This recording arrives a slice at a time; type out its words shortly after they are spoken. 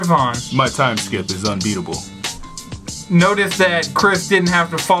on. My time skip is unbeatable. Notice that Chris didn't have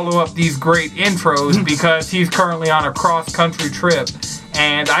to follow up these great intros because he's currently on a cross-country trip.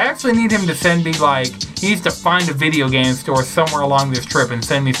 And I actually need him to send me, he needs to find a video game store somewhere along this trip and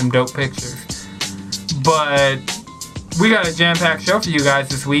send me some dope pictures. But we got a jam-packed show for you guys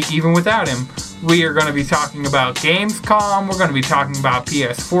this week, even without him. We are going to be talking about Gamescom, we're going to be talking about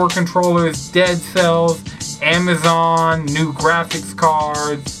PS4 controllers, Dead Cells, Amazon, new graphics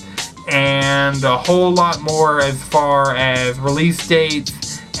cards, and a whole lot more as far as release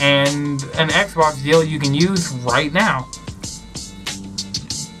dates and an Xbox deal you can use right now.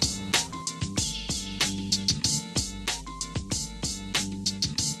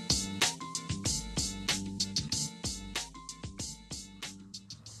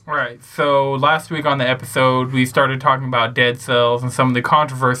 Alright, so last week on the episode, we started talking about Dead Cells and some of the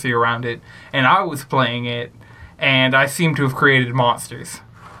controversy around it, and I was playing it, and I seem to have created monsters.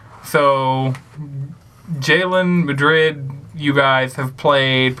 So, Jalen, Madrid, you guys have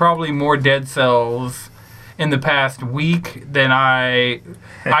played probably more Dead Cells in the past week than I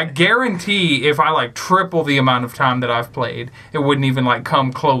guarantee if I triple the amount of time that I've played, it wouldn't even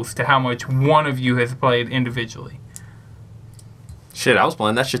come close to how much one of you has played individually. Shit, I was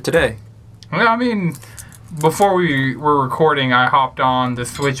playing that shit today. Well, I mean, before we were recording, I hopped on the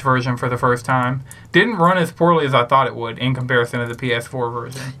Switch version for the first time. Didn't run as poorly as I thought it would in comparison to the PS4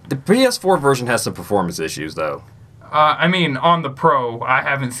 version. The PS4 version has some performance issues, though. I mean, on the Pro, I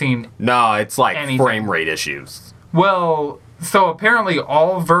haven't seen No, it's anything. Frame rate issues. Well, so apparently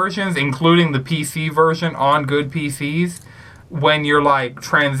all versions, including the PC version on good PCs, when you're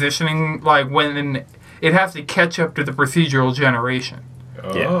transitioning, when it has to catch up to the procedural generation.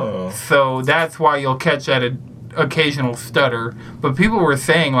 Oh. So that's why you'll catch that occasional stutter. But people were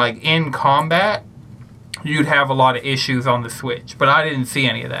saying, in combat, you'd have a lot of issues on the Switch. But I didn't see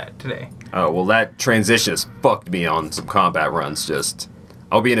any of that today. Oh, well, that transition has fucked me on some combat runs.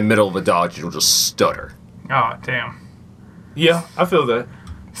 I'll be in the middle of a dodge, it'll just stutter. Oh, damn. Yeah, I feel that.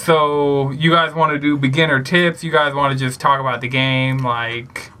 So, you guys want to do beginner tips? You guys want to just talk about the game?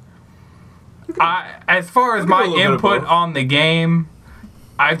 As far as my input on the game,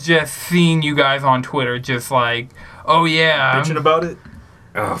 I've just seen you guys on Twitter just oh yeah. Bitching about it?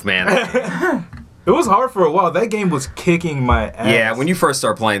 Oh, man. It was hard for a while. That game was kicking my ass. Yeah, when you first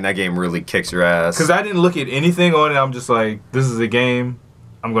start playing, that game really kicks your ass. Because I didn't look at anything on it. I'm just this is a game.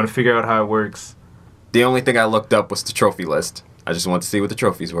 I'm going to figure out how it works. The only thing I looked up was the trophy list. I just wanted to see what the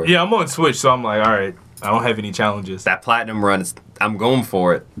trophies were. Yeah, I'm on Switch, so I'm alright, I don't have any challenges. That platinum run, I'm going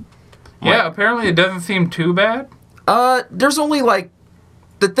for it. Yeah, apparently it doesn't seem too bad. There's only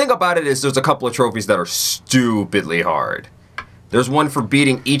the thing about it is there's a couple of trophies that are stupidly hard. There's one for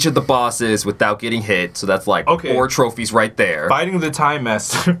beating each of the bosses without getting hit, so that's 4 trophies right there. Fighting the Time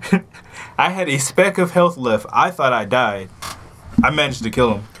Master. I had a speck of health left. I thought I died. I managed to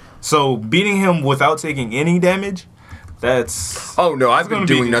kill him. So beating him without taking any damage, that's... Oh no, I've been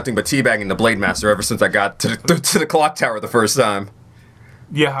doing nothing but teabagging the Blade Master ever since I got to the clock tower the first time.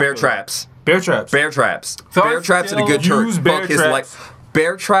 Yeah. Bear traps. Bear traps. Bear traps. So bear traps and a good turret. Use bear traps.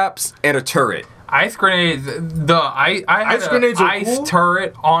 Bear traps and a turret. Ice grenades. I had Ice grenades an are ice cool.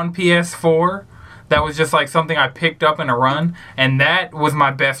 turret on PS4 that was just something I picked up in a run, and that was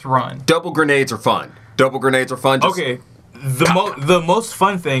my best run. Double grenades are fun. Just Okay. The most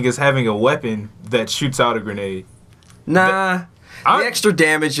fun thing is having a weapon that shoots out a grenade. Nah. The extra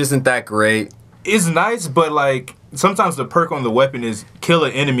damage isn't that great. It's nice, but sometimes the perk on the weapon is kill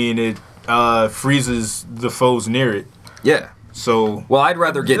an enemy and it freezes the foes near it. Yeah. So, well, I'd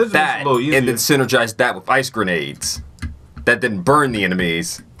rather get this that is a little easier. and then synergize that with ice grenades. That didn't burn the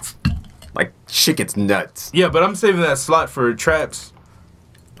enemies. Shit gets nuts. Yeah, but I'm saving that slot for traps.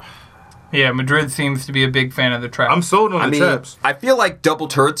 Yeah, Madrid seems to be a big fan of the traps. I'm sold on the traps. I feel like double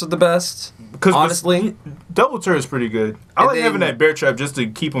turrets are the best. Honestly. Double turret's pretty good. I like having that bear trap just to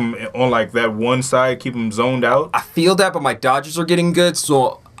keep them on that one side, keep them zoned out. I feel that, but my dodges are getting good,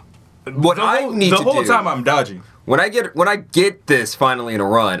 so the whole time I'm dodging. When I get this finally in a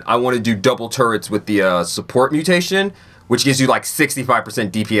run, I want to do double turrets with the support mutation, which gives you 65%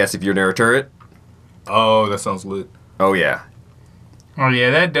 DPS if you're near a turret. Oh, that sounds lit. Oh yeah. Oh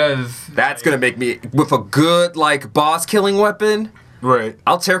yeah, that does. That's gonna make me with a good boss killing weapon. Right.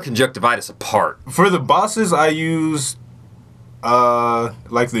 I'll tear conjunctivitis apart. For the bosses, I use the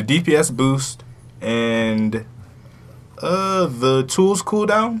DPS boost and the tools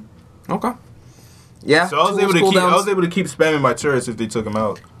cooldown. Okay. Yeah. So I was able to keep spamming my turrets if they took them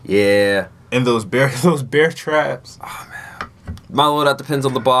out. Yeah. And those bear traps. Oh man. My loadout depends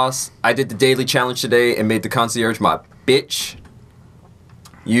on the boss. I did the daily challenge today and made the concierge my bitch.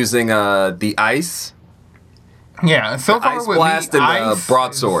 using the ice. Yeah, so far Ice with blast me, and ice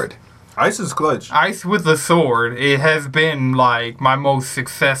broadsword. Ice is clutch. Ice with the sword, it has been like my most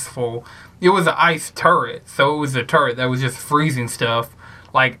successful. It was an ice turret, so it was a turret that was just freezing stuff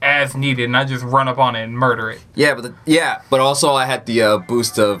like as needed, and I just run up on it and murder it. Yeah, but also I had the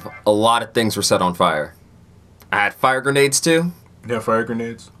boost of a lot of things were set on fire. I had fire grenades too. Yeah, fire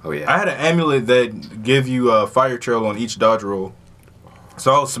grenades. Oh yeah. I had an amulet that give you a fire trail on each dodge roll,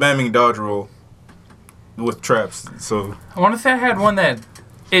 so I was spamming dodge roll with traps. So I want to say I had one that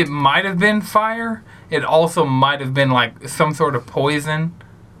it might have been fire. It also might have been like some sort of poison.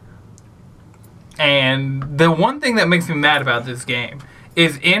 And the one thing that makes me mad about this game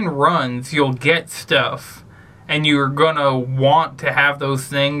is in runs you'll get stuff and you're gonna want to have those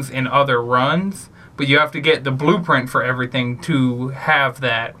things in other runs, but you have to get the blueprint for everything to have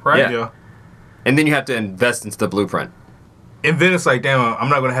that, right? yeah. And then you have to invest into the blueprint. And then it's like, damn, I'm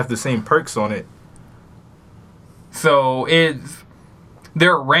not gonna have the same perks on it. So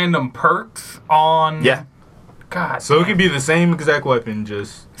there are random perks on. Yeah. God. So it could be the same exact weapon,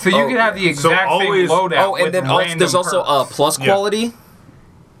 just. So you can have the exact always- same loadout. Oh, and with then random there's also perks. plus quality.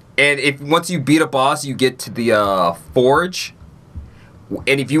 And if once you beat a boss, you get to the forge.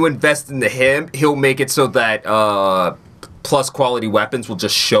 And if you invest into him, he'll make it so that plus quality weapons will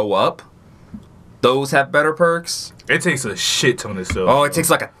just show up. Those have better perks. It takes a shit ton of stuff. Oh, it takes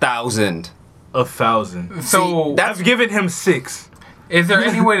like 1,000. 1,000. So I've given him 6. is there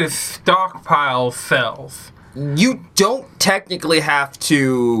any way to stockpile cells? You don't technically have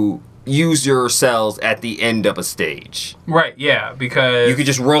to use your cells at the end of a stage. Right, yeah, because You could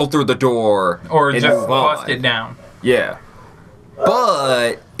just roll through the door or and just move on. bust it down. Yeah.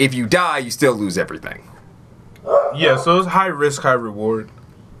 But if you die, you still lose everything. Yeah, so it's high risk, high reward.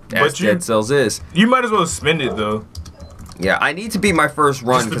 As Dead Cells is. You might as well spend it though. Yeah, I need to be my first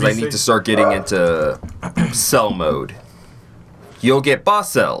run Just to because be I need safe. to start getting into cell mode. You'll get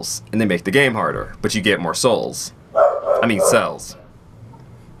boss cells, and they make the game harder, but you get more souls. I mean cells.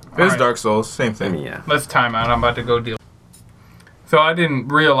 It's Alright. Dark Souls, same I thing. mean, yeah. Let's time out. I'm about to go deal. So I didn't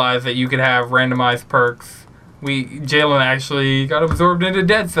realize that you could have randomized perks. Jalen actually got absorbed into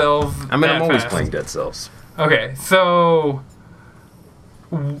Dead Cells. I mean, I'm that always fast. playing Dead Cells. Okay, so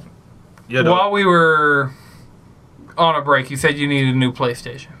Yeah, while we were on a break, you said you needed a new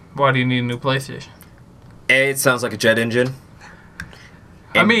PlayStation. Why do you need a new PlayStation? It sounds like a jet engine.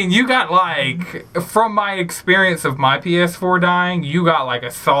 I mean, you got like, from my experience of my PS4 dying, you got like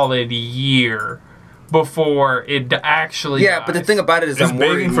a solid year before it actually Yeah, but the dies. thing about it is It's I'm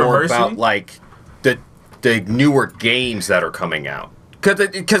worried begging for more mercy? about like the newer games that are coming out.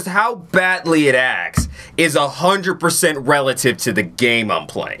 Because how badly it acts is 100% relative to the game I'm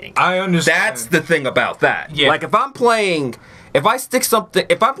playing. I understand. That's the thing about that. Yeah. Like if I'm playing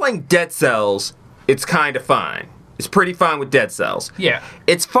Dead Cells, it's kind of fine. It's pretty fine with Dead Cells. Yeah.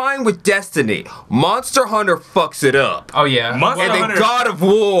 It's fine with Destiny. Monster Hunter fucks it up. Oh, yeah. Monster And then Hunter- God of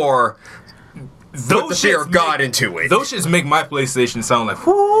War put the Those fear shits of God make- into it. Those shits make my PlayStation sound like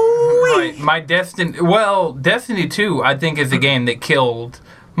whoo. Right. My Destiny 2, I think, is a game that killed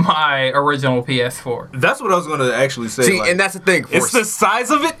my original PS4. That's what I was gonna actually say. See, like, and that's the thing. it's the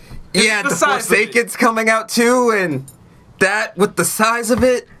size of it. It's Yeah, the size of it. Forsaken's coming out too, and that with the size of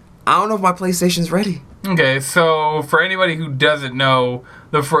it, I don't know if my PlayStation's ready. Okay, so for anybody who doesn't know,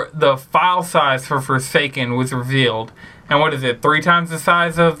 the file size for Forsaken was revealed. And what is it, 3 times the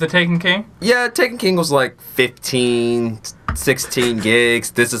size of the Taken King? Yeah, Taken King was like 15, 16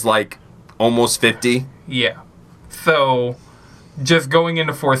 gigs. This is like almost 50. Yeah. So, just going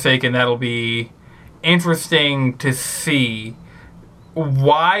into Forsaken, that'll be interesting to see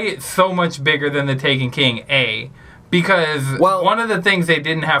why it's so much bigger than the Taken King, A. Because one of the things they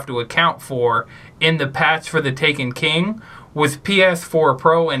didn't have to account for in the patch for the Taken King was PS4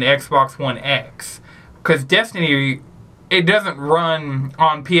 Pro and Xbox One X. Because Destiny, it doesn't run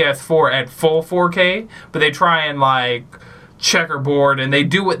on PS4 at full 4K, but they try and like checkerboard and they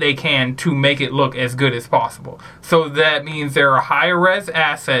do what they can to make it look as good as possible. So that means there are higher res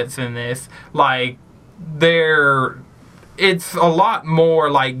assets in this. Like it's a lot more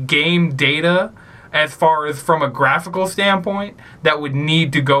like game data as far as from a graphical standpoint that would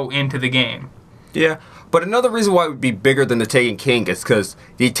need to go into the game. Yeah. But another reason why it would be bigger than the Taken King is because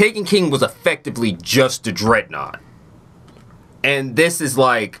the Taken King was effectively just a Dreadnought. And this is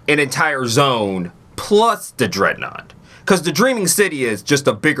like an entire zone plus the Dreadnought. Because the Dreaming City is just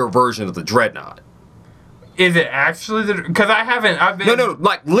a bigger version of the Dreadnought. Is it actually the... Because I've been... No,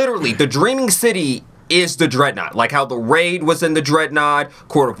 like literally, the Dreaming City is the Dreadnought. Like how the Raid was in the Dreadnought,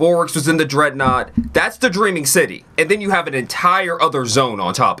 Court of Oryx was in the Dreadnought. That's the Dreaming City. And then you have an entire other zone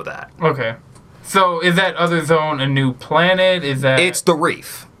on top of that. Okay. So is that other zone a new planet? Is that... It's the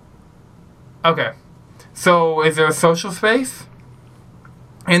Reef. Okay. So is there a social space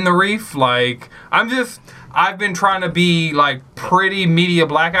in the Reef? Like, I've been trying to be, like, pretty media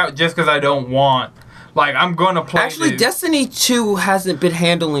blackout just because I don't want... Like, I'm going to play... Actually, Destiny 2 hasn't been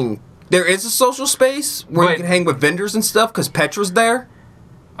handling... There is a social space where you can hang with vendors and stuff because Petra's there.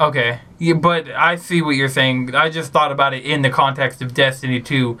 Okay. Yeah, but I see what you're saying. I just thought about it in the context of Destiny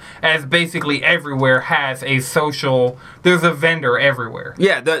 2 as basically everywhere has a social... There's a vendor everywhere.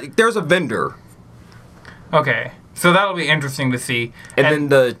 Yeah, there's a vendor. Okay. So that'll be interesting to see. And then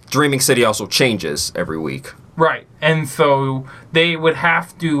the Dreaming City also changes every week. Right. And so they would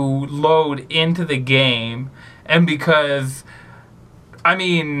have to load into the game. And because... I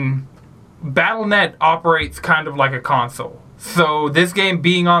mean... Battle.net operates kind of like a console. So this game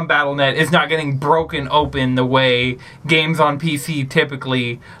being on Battle.net is not getting broken open the way games on PC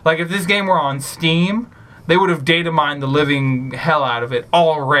typically. Like if this game were on Steam, they would have data mined the living hell out of it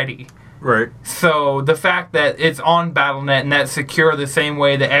already. Right. So the fact that it's on Battle.net and that's secure the same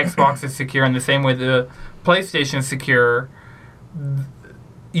way the Xbox is secure and the same way the PlayStation is secure,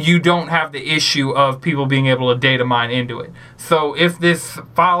 you don't have the issue of people being able to data mine into it. So if this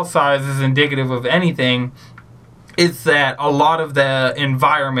file size is indicative of anything, it's that a lot of the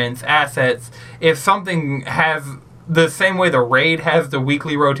environments, assets, if something has the same way the Raid has the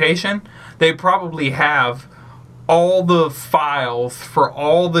weekly rotation, they probably have all the files for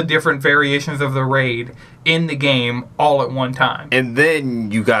all the different variations of the Raid in the game all at one time. And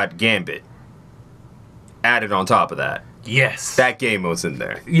then you got Gambit added on top of that. Yes. That game mode's in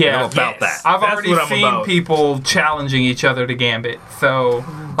there. Yeah. I'm about that. I've already seen people challenging each other to Gambit. So,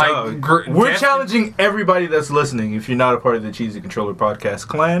 like... we're challenging everybody that's listening. If you're not a part of the Cheesy Controller Podcast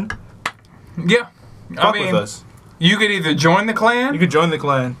clan, yeah. Fuck with us. You could either join the clan... You could join the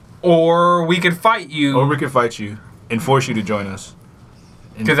clan. Or we could fight you. Or we could fight you and force you to join us.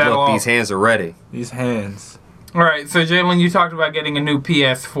 Look, these hands are ready. These hands. Alright, so Jalen, you talked about getting a new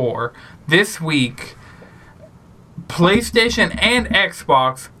PS4. This week... PlayStation and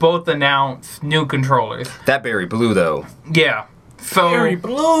Xbox both announced new controllers. That berry blue, though. Yeah. So Berry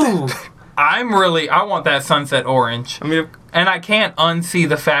blue. I want that sunset orange. I mean, and I can't unsee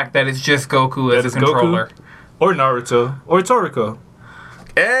the fact that it's just Goku as a controller. Goku, or Naruto, or Toriko.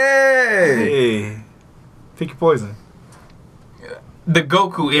 Hey! Pick your poison. The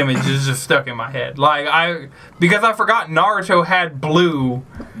Goku image is just stuck in my head. Because I forgot Naruto had blue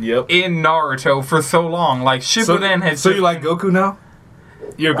in Naruto for so long. Like, Shippuden has... So you like Goku now?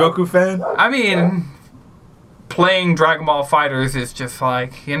 You're a Goku fan? I mean, playing Dragon Ball FighterZ is just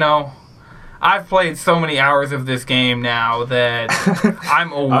like, I've played so many hours of this game now that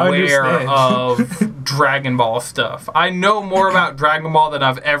I'm aware of Dragon Ball stuff. I know more about Dragon Ball than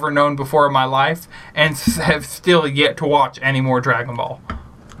I've ever known before in my life, and have still yet to watch any more Dragon Ball.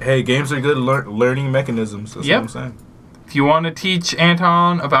 Hey, games are good learning mechanisms. That's what I'm saying. If you want to teach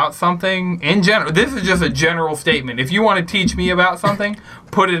Anton about something, in general, this is just a general statement. If you want to teach me about something,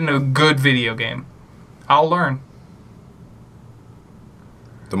 put it in a good video game. I'll learn.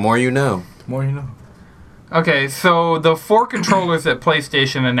 The more you know. More you know. Okay, so the 4 controllers that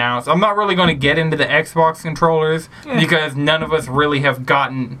PlayStation announced, I'm not really going to get into the Xbox controllers because none of us really have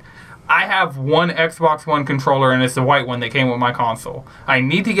gotten... I have one Xbox One controller and it's the white one that came with my console. I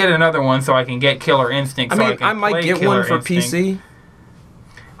need to get another one so I can get Killer Instinct. I might get one for PC.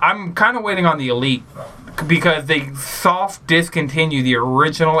 I'm kind of waiting on the Elite because they soft discontinued the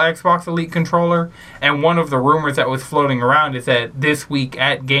original Xbox Elite controller, and one of the rumors that was floating around is that this week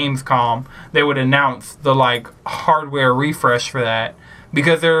at Gamescom they would announce the hardware refresh for that,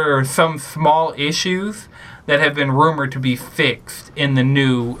 because there are some small issues that have been rumored to be fixed in the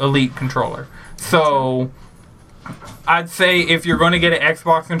new Elite controller. So I'd say if you're going to get an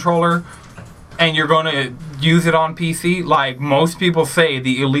Xbox controller and you're going to use it on PC, like most people say,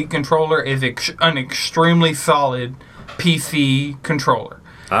 the Elite controller is an extremely solid PC controller.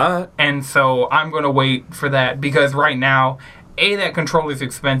 And so I'm going to wait for that, because right now, that controller is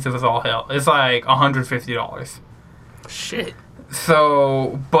expensive as all hell. It's like $150. Shit.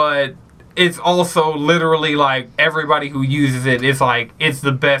 So, but it's also literally like everybody who uses it is like, it's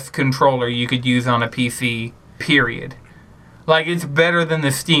the best controller you could use on a PC, period. Like, it's better than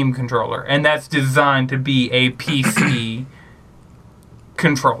the Steam controller, and that's designed to be a PC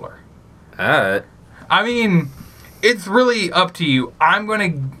controller. Alright. I mean, it's really up to you. I'm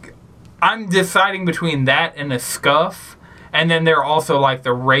deciding between that and a Scuf, and then there are also like the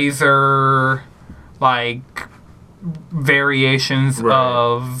Razer like variations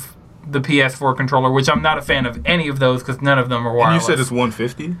of the PS4 controller, which I'm not a fan of any of those because none of them are wireless. And you said it's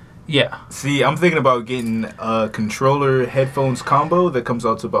 $150? Yeah. See, I'm thinking about getting a controller headphones combo that comes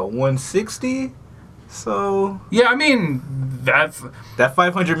out to about $160. So yeah, I mean that's that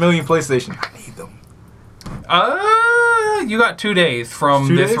 500 million PlayStation. I need them. You got 2 days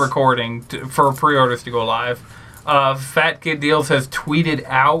from this recording for pre-orders to go live. Fat Kid Deals has tweeted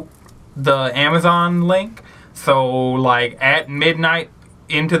out the Amazon link, so like at midnight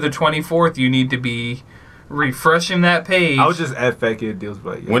into the 24th, you need to be refreshing that page. I was just at Fat Kid Deals,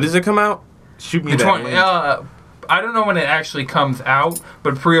 but when does it come out? Shoot me that link. I don't know when it actually comes out,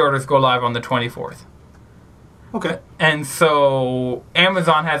 but pre-orders go live on the 24th. Okay. And so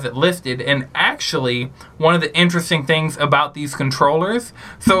Amazon has it listed, and actually one of the interesting things about these controllers,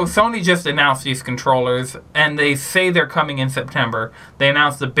 so Sony just announced these controllers, and they say they're coming in September. They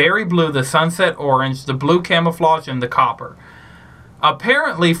announced the berry blue, the sunset orange, the blue camouflage, and the copper.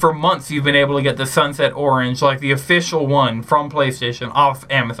 Apparently for months you've been able to get the sunset orange, like the official one from PlayStation, off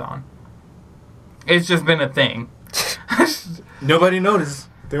Amazon. It's just been a thing. Nobody noticed.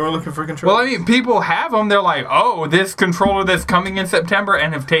 They were looking for controllers. Well, I mean, people have them. They're like, oh, this controller that's coming in September,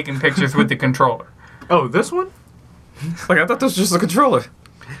 and have taken pictures with the controller. Oh, this one? Like, I thought this was just a controller.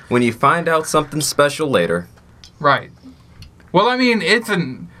 When you find out something special later. Right. Well, I mean, it's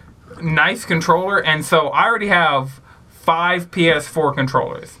a nice controller, and so I already have 5 PS4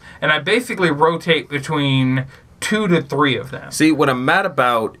 controllers, and I basically rotate between 2 to 3 of them. See, what I'm mad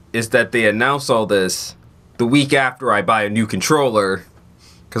about is that they announce all this the week after I buy a new controller.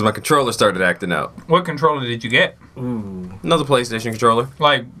 Because my controller started acting out. What controller did you get? Ooh. Another PlayStation controller.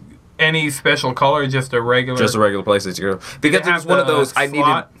 Like, any special color, just a regular? Just a regular PlayStation controller. Because it was one of those I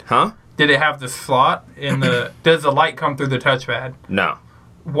needed... Huh? Did it have the slot in the... Does the light come through the touchpad? No.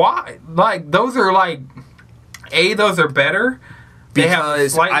 Why? Like, those are like... those are better.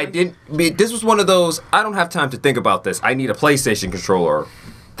 Because I didn't... This was one of those, I don't have time to think about this. I need a PlayStation controller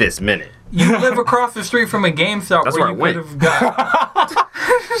this minute. You live across the street from a GameStop. That's where where you I could have got...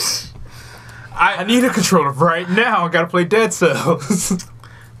 I need a controller right now. I gotta play Dead Cells.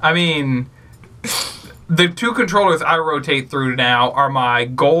 I mean, the 2 controllers I rotate through now are my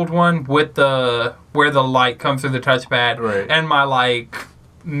gold one with the where the light comes through the touchpad, right, and my like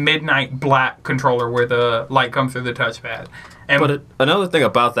midnight black controller where the light comes through the touchpad. And but another thing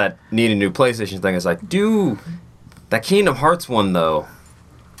about that needing a new PlayStation thing is like, dude, that Kingdom Hearts one though.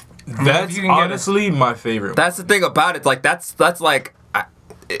 That's honestly my favorite. That's the thing about it. Like that's like,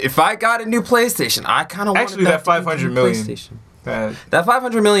 if I got a new PlayStation, I kind of actually that 500 million. That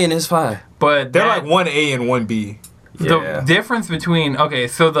 500 million is fine, but they're like 1A and 1B. The difference between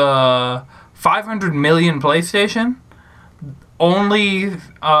so the 500 million PlayStation only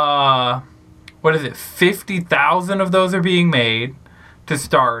what is it? 50,000 of those are being made to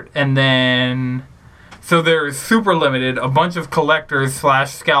start, and then. So they're super limited. A bunch of collectors /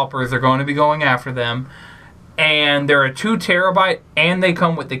 scalpers are going to be going after them. And they're a 2 terabyte, and they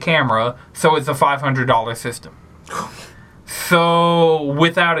come with the camera, so it's a $500 system. So,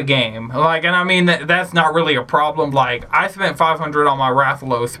 without a game. Like, and I mean, that's not really a problem. Like, I spent $500 on my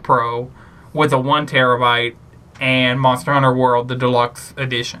Rathalos Pro with a 1 terabyte and Monster Hunter World, the deluxe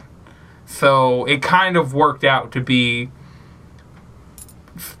edition. So, it kind of worked out to be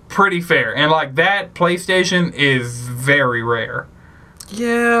pretty fair. And like that PlayStation is very rare.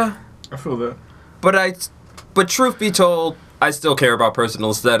 Yeah, I feel that. But truth be told, I still care about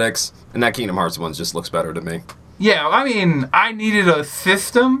personal aesthetics, and that Kingdom Hearts one just looks better to me. Yeah, I mean, I needed a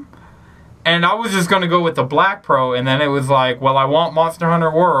system, and I was just going to go with the Black Pro, and then it was like, well, I want Monster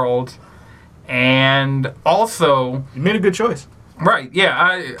Hunter World, and also... You made a good choice. Right,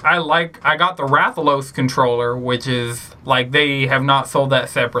 yeah, I got the Rathalos controller, which is, like, they have not sold that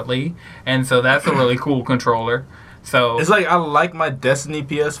separately, and so that's a really cool controller. So it's like, I like my Destiny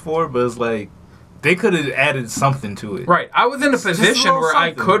PS4, but it's like, they could have added something to it. Right, I was in a position where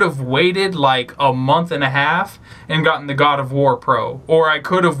I could have waited, like, a month and a half and gotten the God of War Pro, or I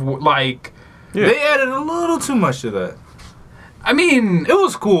could have, like... Yeah. They added a little too much to that. I mean... It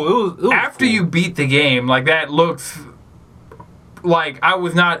was cool. It was after cool. You beat the game, like, that looks... Like, I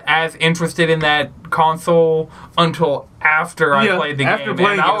was not as interested in that console until after I played the game.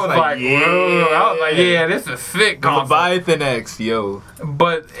 Playing and I was like, yeah, this is a sick console. Leviathan X, yo.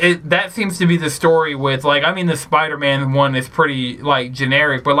 But that seems to be the story with, like, I mean, the Spider-Man one is pretty, like,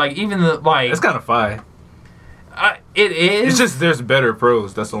 generic, but, like, even the, like... It's kind of fire. It is. It's just there's better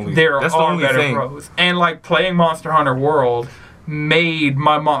pros. That's the only thing. That's the only better thing. pros. And, like, playing Monster Hunter World made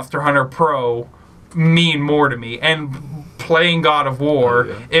my Monster Hunter Pro mean more to me. And playing God of War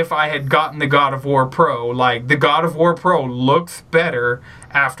if I had gotten the God of War Pro. Like, the God of War Pro looks better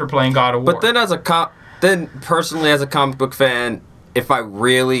after playing God of War. But then personally as a comic book fan, if I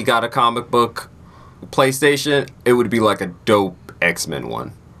really got a comic book PlayStation, it would be like a dope X-Men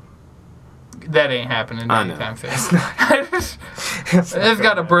one. That ain't happening anytime soon. It's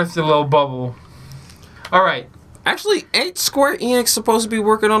got to burst a little bubble. All right. Actually, ain't Square Enix supposed to be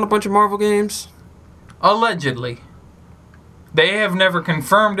working on a bunch of Marvel games? Allegedly. They have never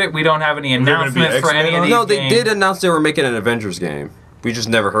confirmed it. We don't have any announcements for any of these games. No, they did announce they were making an Avengers game. We just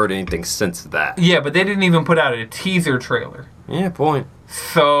never heard anything since that. Yeah, but they didn't even put out a teaser trailer. Yeah, point.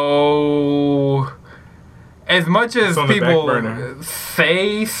 So, as much as people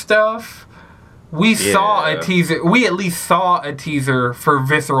say stuff, we saw a teaser. We at least saw a teaser for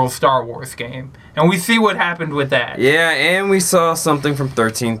Visceral Star Wars game. And we see what happened with that. Yeah, and we saw something from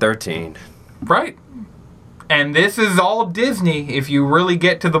 1313. Right. And this is all Disney, if you really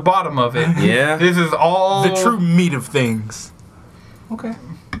get to the bottom of it. Yeah. This is all... the true meat of things.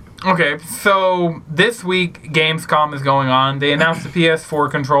 Okay, so this week, Gamescom is going on. They announced the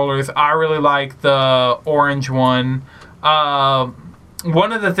PS4 controllers. I really like the orange one.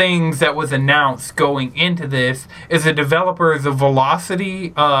 One of the things that was announced going into this is the developers of Velocity.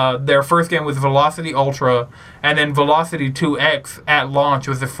 Their first game was Velocity Ultra, and then Velocity 2X at launch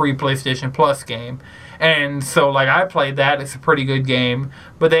was a free PlayStation Plus game. And so, like, I played that. It's a pretty good game.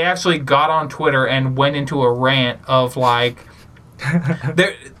 But they actually got on Twitter and went into a rant of, like...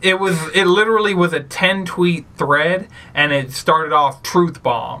 it literally was a 10-tweet thread, and it started off truth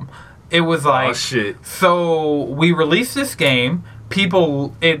bomb. It was like... oh, shit. So, we released this game.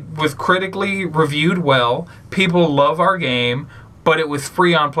 It was critically reviewed well. People love our game, but it was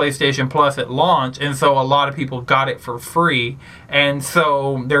free on PlayStation Plus at launch, and so a lot of people got it for free. And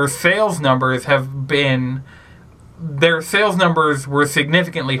so their sales numbers were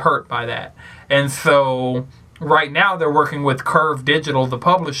significantly hurt by that. And so right now they're working with Curve Digital, the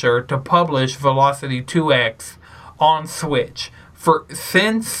publisher, to publish Velocity 2X on Switch.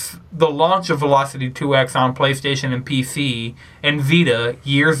 Since the launch of Velocity 2X on PlayStation and PC and Vita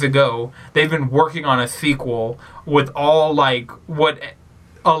years ago, they've been working on a sequel with all, like, what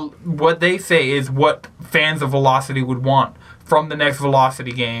they say is what fans of Velocity would want from the next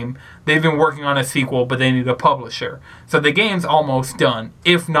Velocity game. They've been working on a sequel, but they need a publisher. So the game's almost done,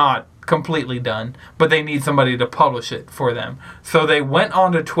 if not completely done, but they need somebody to publish it for them. So they went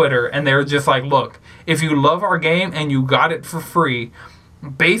onto Twitter and they were just like, look, if you love our game and you got it for free,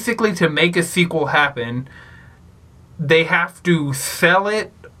 basically to make a sequel happen, they have to sell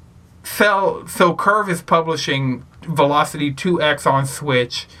it. So Curve is publishing Velocity 2X on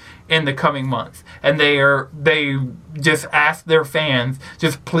Switch in the coming months, and they just ask their fans,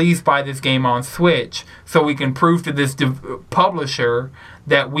 just please buy this game on Switch so we can prove to this publisher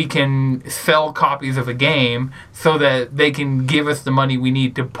that we can sell copies of a game so that they can give us the money we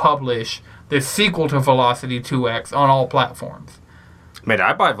need to publish the sequel to Velocity 2X on all platforms. Man,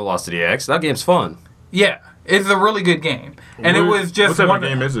 I buy Velocity X. That game's fun. Yeah, it's a really good game. And it was just what type of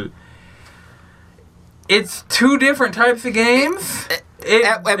game is it? It's two different types of games.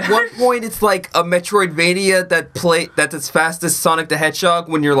 At one point, it's like a Metroidvania that's as fast as Sonic the Hedgehog.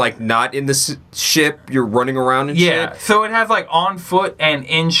 When you're like not in the ship, you're running around and shit. Yeah, so it has like on foot and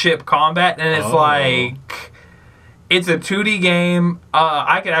in ship combat, and it's like it's a 2D game.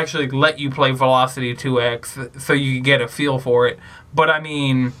 I could actually let you play Velocity 2X so you can get a feel for it. But I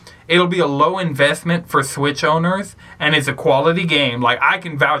mean, it'll be a low investment for Switch owners, and it's a quality game. Like, I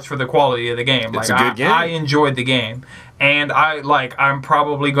can vouch for the quality of the game. It's a good game. I enjoyed the game. And I'm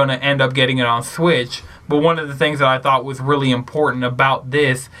probably going to end up getting it on Switch. But one of the things that I thought was really important about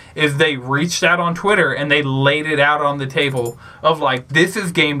this is they reached out on Twitter and they laid it out on the table of, like, this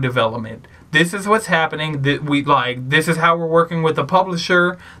is game development. This is what's happening. This is how we're working with the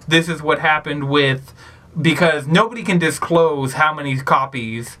publisher. This is what happened with... Because nobody can disclose how many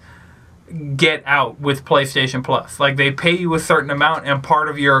copies get out with PlayStation Plus. Like, they pay you a certain amount, and part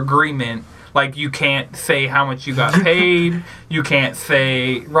of your agreement, like, you can't say how much you got paid. You can't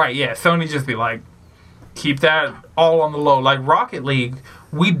say... Right, yeah, Sony just be like, keep that all on the low. Like, Rocket League,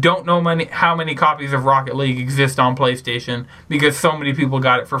 we don't know how many copies of Rocket League exist on PlayStation because so many people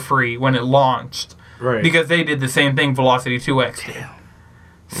got it for free when it launched. Right. Because they did the same thing Velocity 2X did.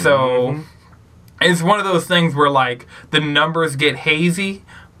 So... It's one of those things where, like, the numbers get hazy,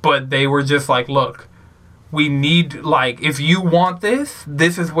 but they were just like, look, we need, like, if you want this,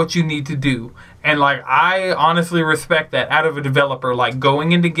 this is what you need to do. And, like, I honestly respect that out of a developer, like,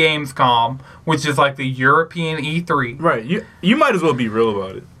 going into Gamescom, which is, like, the European E3. Right. You might as well be real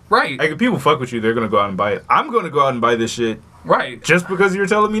about it. Right. Like, if people fuck with you, they're gonna go out and buy it. I'm gonna go out and buy this shit. Right. Just because you're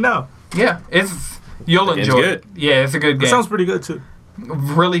telling me now. Yeah, you'll enjoy it. Yeah, it's a good game. It sounds pretty good too.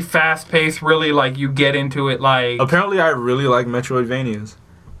 Really fast paced. Really, like, you get into it. Like, apparently, I really like Metroidvanias.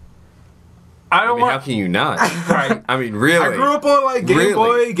 How can you not? Right. I mean, really. I grew up on like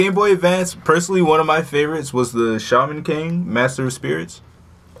Game Boy Advance. Personally, one of my favorites was the Shaman King, Master of Spirits.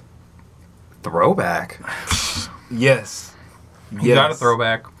 Throwback. Yes. You got a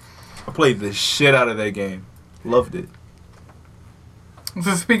throwback. I played the shit out of that game. Loved it.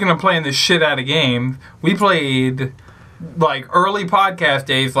 So speaking of playing the shit out of games, we played, like, early podcast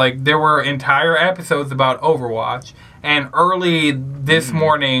days, like, there were entire episodes about Overwatch. And early this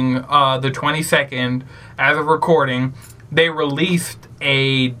morning, the 22nd, as of recording, they released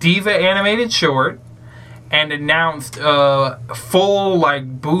a Diva animated short and announced a full,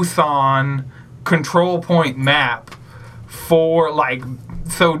 like, Busan control point map for, like,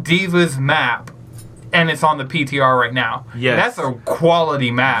 so Diva's map. And it's on the PTR right now. Yes. That's a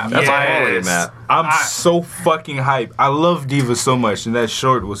quality map. That's a quality map. I'm so fucking hyped. I love Diva so much, and that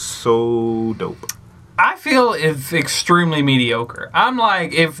short was so dope. I feel it's extremely mediocre. I'm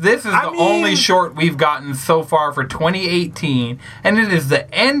like, if this is the only short we've gotten so far for 2018, and it is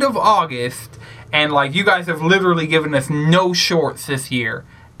the end of August, and, like, you guys have literally given us no shorts this year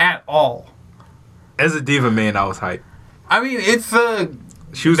at all. As a Diva man, I was hyped. I mean,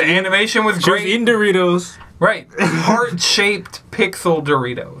 the animation was great. She was eating Doritos. Right. Heart-shaped pixel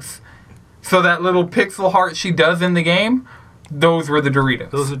Doritos. So that little pixel heart she does in the game, those were the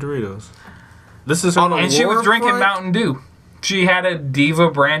Doritos. Those are Doritos. This is on and she was drinking Mountain Dew. She had a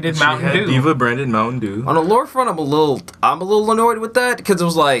Diva-branded Mountain Dew. Diva-branded Mountain Dew. On a lore front, I'm a little annoyed with that, because it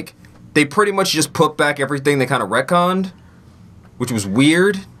was like, they pretty much just put back everything they kind of retconned, which was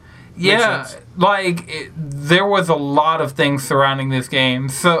weird. Yeah, like, there was a lot of things surrounding this game,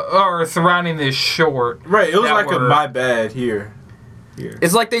 or surrounding this short. Right, it was like a my bad here.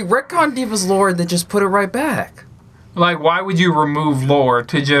 It's like they retconned Diva's lore and they just put it right back. Like, why would you remove lore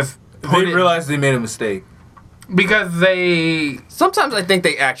to just put They realized they made a mistake. Because Sometimes I think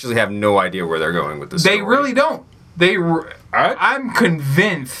they actually have no idea where they're going with this story. They really don't. I'm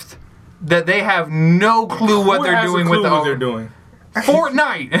convinced that they have no clue what they're doing with what they're doing.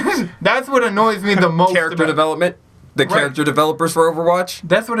 Fortnite. That's what annoys me the most. Character development. The character developers for Overwatch.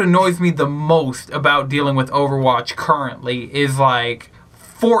 That's what annoys me the most about dealing with Overwatch currently is, like,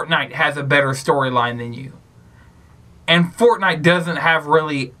 Fortnite has a better storyline than you. And Fortnite doesn't have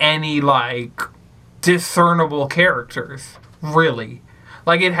really any, like, discernible characters, really.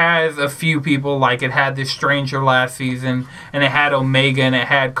 Like, it has a few people, like, it had this Stranger last season, and it had Omega, and it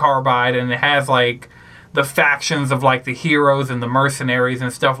had Carbide, and it has, like, the factions of, like, the heroes and the mercenaries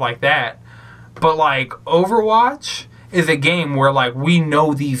and stuff like that. But, like, Overwatch is a game where, like, we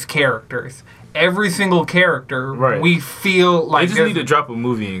know these characters. Every single character, we feel like... They just need to drop a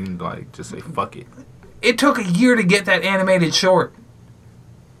movie and, like, just say, fuck it. It took a year to get that animated short.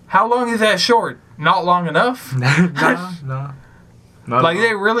 How long is that short? Not long enough? No. Like,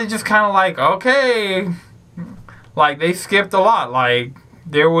 they really just kind of like, okay. Like, they skipped a lot. Like,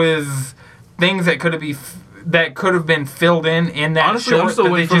 there was things that could have been filled in that Honestly, short. I'm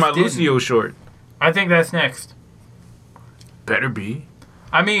still waiting for my Lucio short. I think that's next. Better be.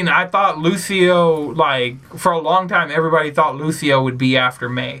 I mean, I thought Lucio, like, for a long time, everybody thought Lucio would be after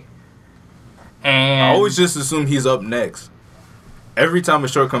May. And I always just assume he's up next. Every time a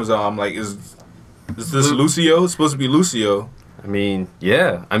short comes out, I'm like, is this Lucio? It's supposed to be Lucio. I mean,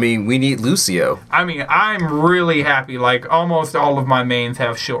 yeah. I mean, we need Lucio. I mean, I'm really happy. Like, almost all of my mains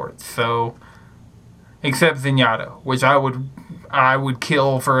have shorts, so... Except Zenyatta, which I would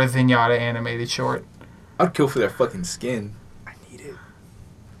kill for a Zenyatta animated short. I'd kill for that fucking skin. I need it.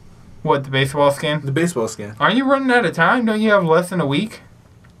 What, the baseball skin? The baseball skin. Aren't you running out of time? Don't you have less than a week?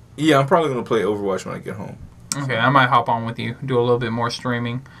 Yeah, I'm probably going to play Overwatch when I get home. Okay, I might hop on with you. Do a little bit more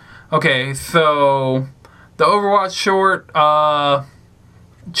streaming. Okay, so... The Overwatch short,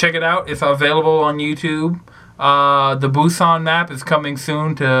 check it out. It's available on YouTube. The Busan map is coming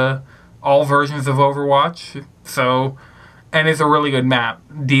soon to all versions of Overwatch. So, and it's a really good map.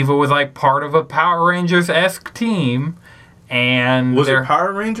 Diva was like part of a Power Rangers-esque team. And was it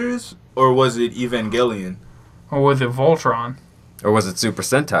Power Rangers or was it Evangelion? Or was it Voltron? Or was it Super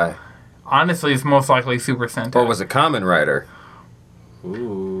Sentai? Honestly, it's most likely Super Sentai. Or was it Kamen Rider?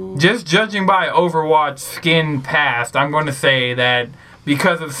 Ooh. Just judging by Overwatch skin past, I'm going to say that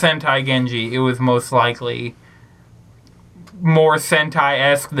because of Sentai Genji, it was most likely more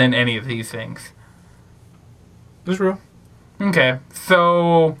Sentai-esque than any of these things. That's real. Okay,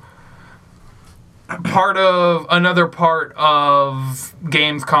 so another part of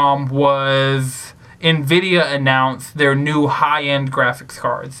Gamescom was NVIDIA announced their new high-end graphics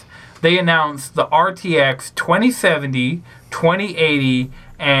cards. They announced the RTX 2070, 2080,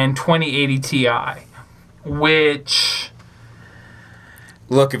 and 2080 Ti, which...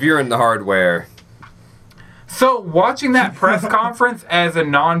 Look, if you're in the hardware... So, watching that press conference as a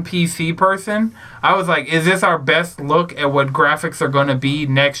non-PC person, I was like, is this our best look at what graphics are going to be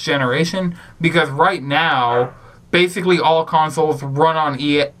next generation? Because right now, basically all consoles run on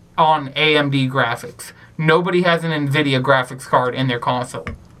AMD graphics. Nobody has an NVIDIA graphics card in their console.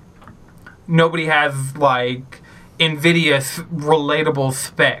 Nobody has, like, NVIDIA relatable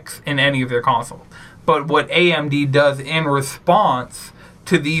specs in any of their consoles. But what AMD does in response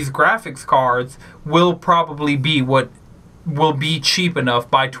to these graphics cards will probably be what will be cheap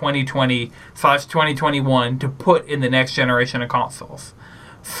enough by 2020/2021 to put in the next generation of consoles.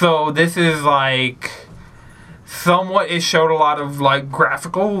 So this is like somewhat, it showed a lot of like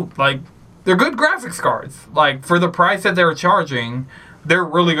graphical, like they're good graphics cards. Like for the price that they're charging, they're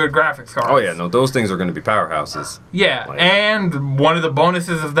really good graphics cards. Oh yeah, no, those things are going to be powerhouses. Yeah, and one of the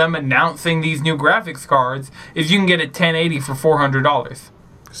bonuses of them announcing these new graphics cards is you can get a 1080 for $400.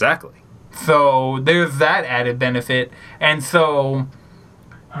 Exactly. So there's that added benefit. And so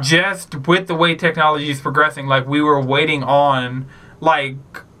just with the way technology is progressing, like we were waiting on, like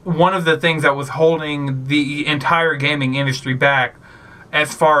one of the things that was holding the entire gaming industry back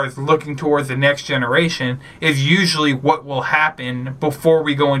as far as looking towards the next generation is usually what will happen before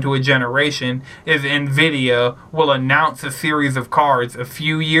we go into a generation is NVIDIA will announce a series of cards a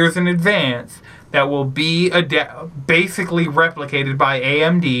few years in advance that will be basically replicated by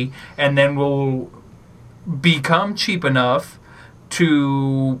AMD and then will become cheap enough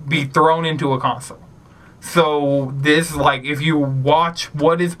to be thrown into a console. So this, like, if you watch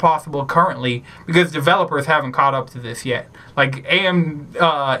what is possible currently, because developers haven't caught up to this yet. Like,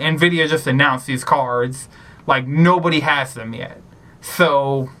 NVIDIA just announced these cards, like, nobody has them yet.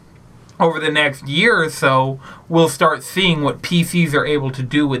 So, over the next year or so, we'll start seeing what PCs are able to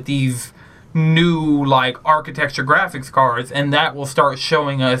do with these new, like, architecture graphics cards, and that will start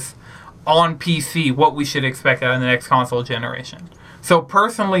showing us on PC what we should expect out of the next console generation. So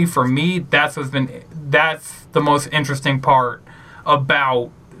personally, for me, that's the most interesting part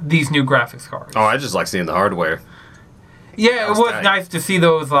about these new graphics cards. Oh, I just like seeing the hardware. Yeah, it was nice to see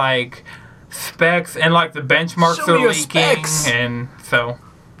those like specs and like the benchmarks are leaking, and so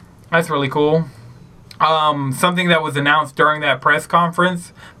that's really cool. Something that was announced during that press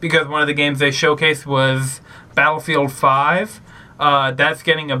conference, because one of the games they showcased was Battlefield 5. That's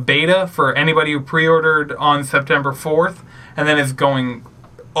getting a beta for anybody who pre-ordered on September 4th. And then it's going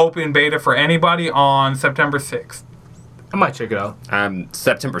open beta for anybody on September 6th. I might check it out.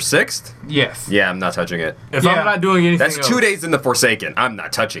 September 6th? Yes. Yeah, I'm not touching it. If I'm not doing anything That's 2 days in the Forsaken. I'm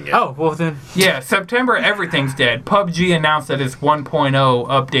not touching it. Oh, well then. Yeah, September, everything's dead. PUBG announced that its 1.0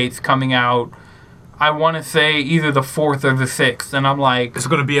 update's coming out, I want to say, either the 4th or the 6th. And I'm like... It's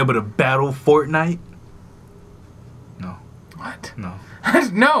going to be able to battle Fortnite? No. What? No.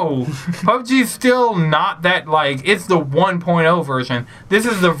 No, PUBG's still not that, like, it's the 1.0 version. This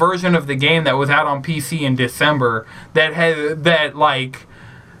is the version of the game that was out on PC in December that has, that, like,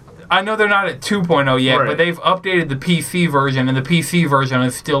 I know they're not at 2.0 yet, right, but they've updated the PC version, and the PC version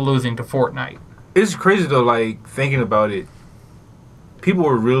is still losing to Fortnite. It's crazy, though, like, thinking about it. People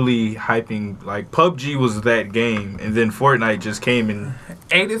were really hyping, like, PUBG was that game, and then Fortnite just came and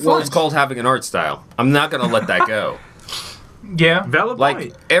ate its Well, lunch. it's called having an art style. I'm not going to let that go. Yeah. Valid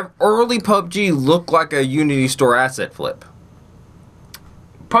point. Early PUBG looked like a Unity store asset flip.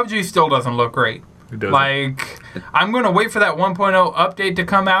 PUBG still doesn't look great. It doesn't. Like, I'm going to wait for that 1.0 update to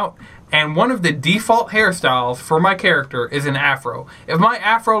come out, and one of the default hairstyles for my character is an afro. If my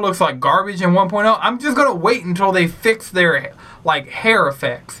afro looks like garbage in 1.0, I'm just going to wait until they fix their, like, hair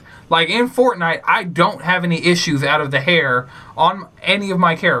effects. Like, in Fortnite, I don't have any issues out of the hair on any of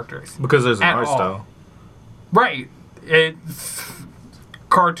my characters. Because there's an art style. Right. It's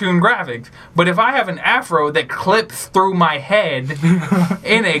cartoon graphics. But if I have an afro that clips through my head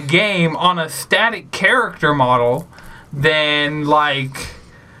in a game on a static character model, then, like,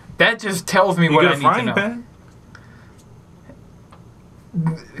 that just tells me what I need to know. Pan?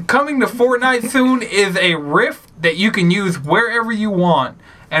 Coming to Fortnite soon is a rift that you can use wherever you want.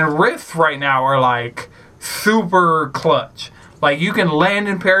 And rifts right now are, like, super clutch. Like, you can land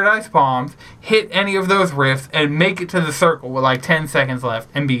in Paradise Palms, hit any of those rifts, and make it to the circle with, like, 10 seconds left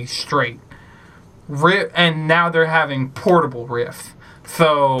and be straight. And now they're having portable rifts.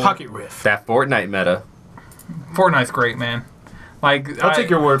 So... Pocket rift. That Fortnite meta. Fortnite's great, man. Like, I'll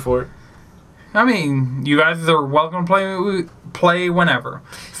take your word for it. I mean, you guys are welcome to play whenever.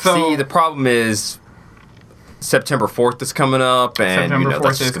 So, see, the problem is September 4th is coming up, and September 4th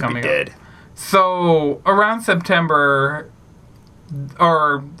that's just is going to be coming dead. So, around September,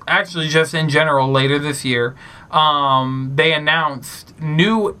 or actually just in general later this year, they announced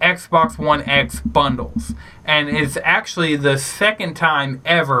new Xbox One X bundles. And it's actually the second time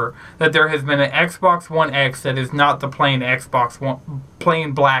ever that there has been an Xbox One X that is not the plain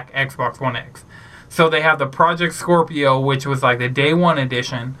black Xbox One X. So they have the Project Scorpio, which was like the Day 1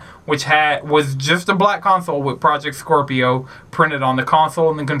 edition, which was just a black console with Project Scorpio printed on the console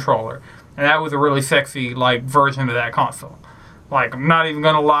and the controller. And that was a really sexy like version of that console. Like, I'm not even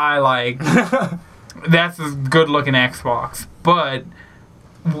gonna lie, like that's a good looking Xbox. But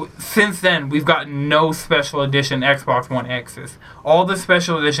since then, we've gotten no special edition Xbox One X's. All the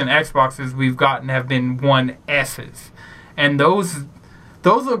special edition Xboxes we've gotten have been One S's. And those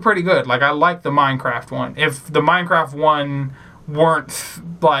look pretty good. Like, I like the Minecraft one. If the Minecraft one weren't,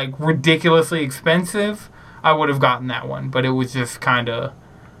 like, ridiculously expensive, I would have gotten that one. But it was just kind of,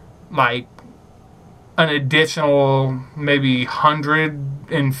 like, an additional maybe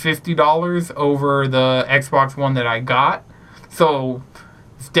 $150 over the Xbox One that I got. So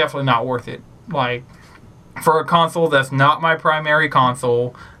it's definitely not worth it. Like, for a console that's not my primary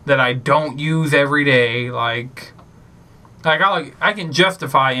console, that I don't use every day, like I can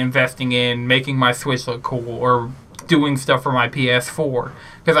justify investing in making my Switch look cool or doing stuff for my PS4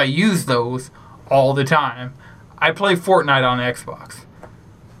 because I use those all the time. I play Fortnite on Xbox.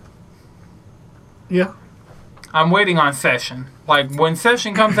 Yeah. I'm waiting on Session. Like, when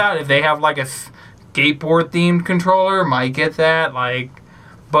Session comes out, if they have like a skateboard themed controller, might get that. Like,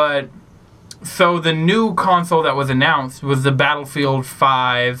 but so the new console that was announced was the Battlefield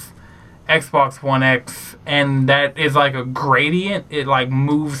 5 Xbox One X, and that is like a gradient. It like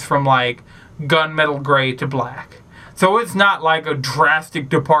moves from like gunmetal gray to black. So it's not like a drastic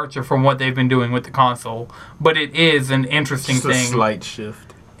departure from what they've been doing with the console, but it is an interesting thing. A slight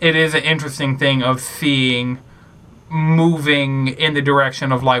shift. It is an interesting thing of seeing moving in the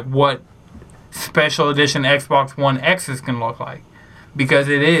direction of like what special edition Xbox One X's can look like, because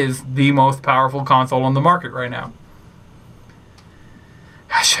it is the most powerful console on the market right now.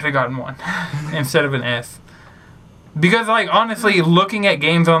 I should have gotten one instead of an S. Because, like, honestly, looking at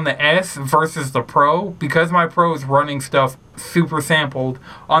games on the S versus the Pro, because my Pro is running stuff super sampled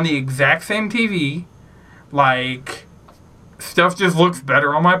on the exact same TV, like, stuff just looks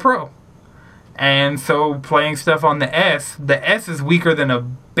better on my Pro. And so, playing stuff on the S is weaker than a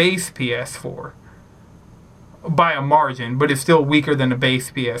base PS4. By a margin, but it's still weaker than a base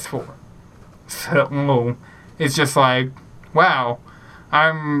PS4. So, it's just like, wow,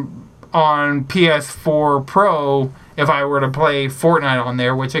 I'm on PS4 Pro if I were to play Fortnite on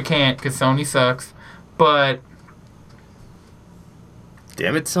there, which I can't because Sony sucks. But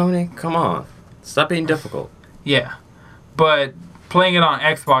damn it, Sony, come on, stop being difficult. Yeah, but playing it on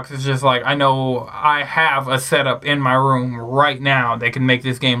Xbox is just like, I know I have a setup in my room right now that can make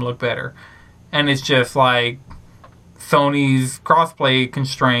this game look better, and it's just like Sony's crossplay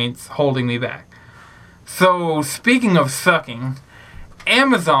constraints holding me back. So speaking of sucking,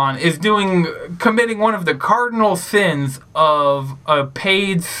 Amazon is committing one of the cardinal sins of a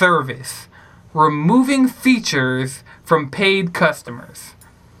paid service, removing features from paid customers.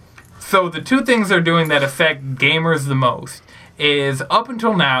 So the two things they're doing that affect gamers the most is, up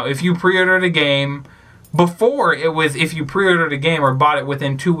until now, if you pre-ordered a game, before it was if you pre-ordered a game or bought it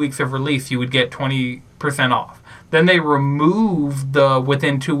within 2 weeks of release, you would get 20% off. Then they removed the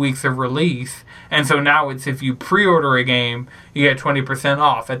within 2 weeks of release, and so now it's if you pre-order a game, you get 20%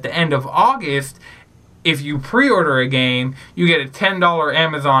 off. At the end of August, if you pre-order a game, you get a $10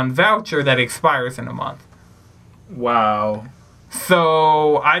 Amazon voucher that expires in a month. Wow.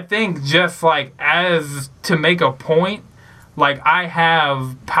 So I think just like as to make a point, like I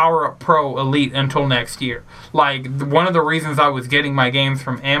have Power Up Pro Elite until next year. Like one of the reasons I was getting my games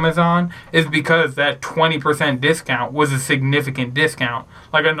from Amazon is because that 20% discount was a significant discount.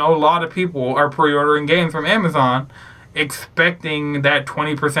 Like I know a lot of people are pre-ordering games from Amazon expecting that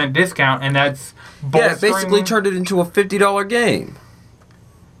 20% discount, and that's bolstering. Yeah, basically turned it into a $50 game.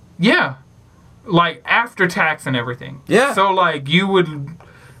 Yeah. Like after tax and everything. Yeah. So like you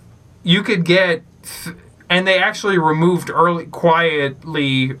could get, and they actually removed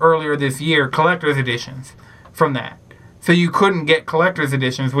quietly earlier this year collector's editions from that. So you couldn't get collector's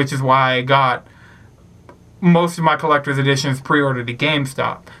editions, which is why I got most of my collector's editions pre-ordered at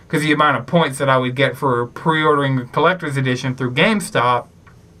GameStop, because the amount of points that I would get for pre-ordering a collector's edition through GameStop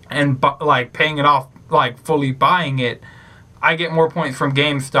and like paying it off, like fully buying it, I get more points from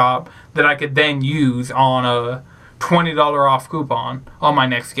GameStop that I could then use on a $20 off coupon on my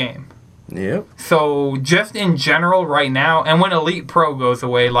next game. Yep. So just in general right now, and when Elite Pro goes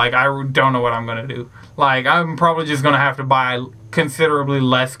away, like, I don't know what I'm going to do. Like, I'm probably just going to have to buy considerably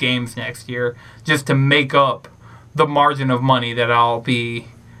less games next year just to make up the margin of money that I'll be,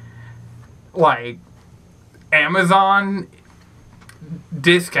 like, Amazon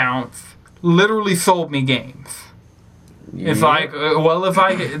discounts literally sold me games. Yeah. It's like, well, if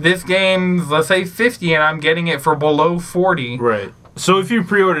this game's, let's say, 50 and I'm getting it for below 40. Right. So if you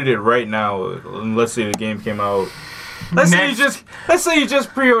pre-ordered it right now, and let's say the game came out, let's say you just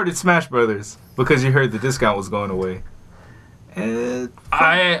pre-ordered Smash Brothers because you heard the discount was going away.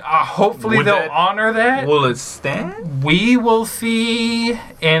 Hopefully they'll honor that. Will it stand? We will see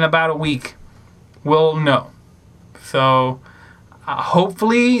in about a week. We'll know. So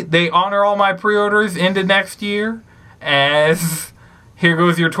hopefully they honor all my pre-orders into next year as here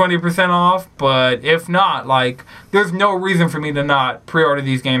goes your 20% off. But if not, like, there's no reason for me to not pre-order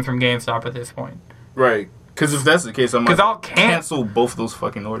these games from GameStop at this point. Right. Because if that's the case, I'll cancel both those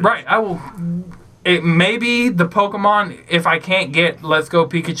fucking orders. Right. I will. It may be the Pokemon, if I can't get Let's Go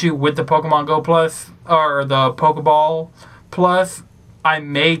Pikachu with the Pokemon Go Plus or the Pokeball Plus, I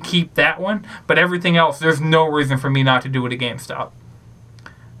may keep that one. But everything else, there's no reason for me not to do it at GameStop.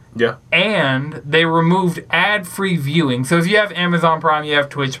 Yeah. And they removed ad-free viewing. So if you have Amazon Prime, you have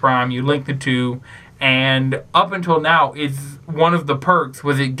Twitch Prime, you link the two. And up until now, it's one of the perks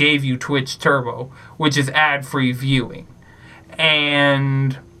was it gave you Twitch Turbo, which is ad-free viewing.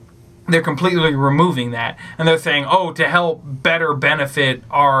 And they're completely removing that. And they're saying, to help better benefit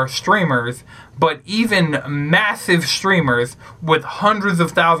our streamers. But even massive streamers with hundreds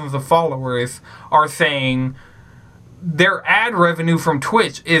of thousands of followers are saying their ad revenue from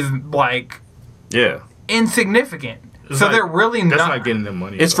Twitch is, like, insignificant. So they're really that's not getting them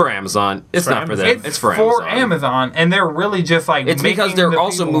money. It's for Amazon. It's not for them. It's for Amazon. And they're really just, like, it's because they're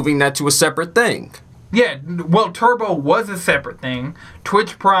also moving that to a separate thing. Yeah, well, Turbo was a separate thing.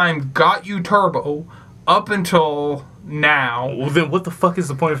 Twitch Prime got you Turbo up until now. Well, then what the fuck is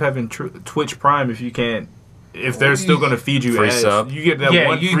the point of having Twitch Prime if they're still going to feed you free ads? Sub. You get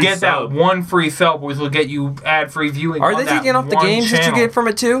that that one free sub, which will get you ad-free viewing. Are they taking off the games that you get from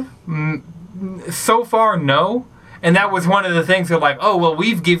it too? So far, no. And that was one of the things they're like,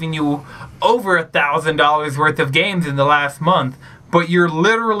 we've given you over $1,000 worth of games in the last month. But you're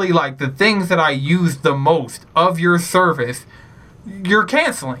literally, like, the things that I use the most of your service, you're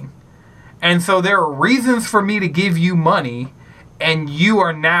canceling. And so there are reasons for me to give you money, and you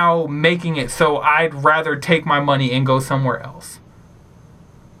are now making it so I'd rather take my money and go somewhere else.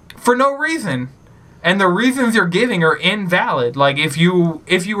 For no reason. And the reasons you're giving are invalid. Like, if you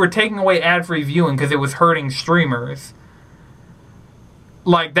were taking away ad-free viewing because it was hurting streamers,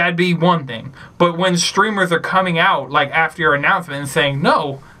 like, that'd be one thing. But when streamers are coming out, like, after your announcement and saying,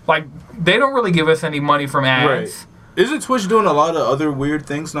 no, like, they don't really give us any money from ads. Right. Isn't Twitch doing a lot of other weird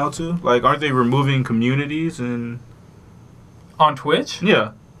things now, too? Like, aren't they removing communities and... On Twitch?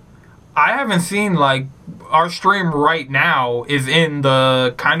 Yeah. I haven't seen, like, our stream right now is in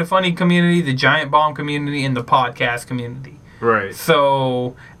the Kinda Funny community, the Giant Bomb community, and the podcast community. Right.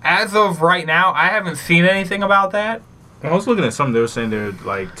 So, as of right now, I haven't seen anything about that. I was looking at something, they were saying they're,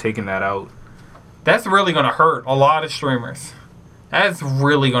 like, taking that out. That's really going to hurt a lot of streamers. That's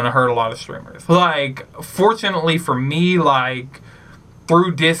really going to hurt a lot of streamers. Like, fortunately for me, like,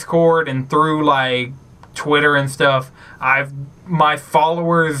 through Discord and through, like, Twitter and stuff, my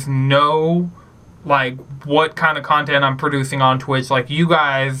followers know, like, what kind of content I'm producing on Twitch. Like, you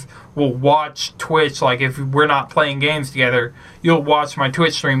guys will watch Twitch. Like, if we're not playing games together, you'll watch my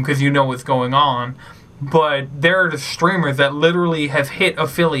Twitch stream because you know what's going on. But there are the streamers that literally have hit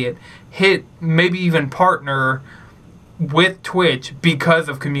affiliate, maybe even partner with Twitch because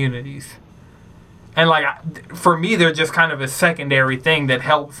of communities. And, like, for me, they're just kind of a secondary thing that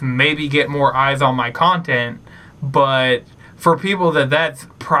helps maybe get more eyes on my content. But for people that's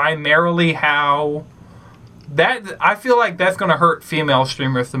primarily how... I feel like that's going to hurt female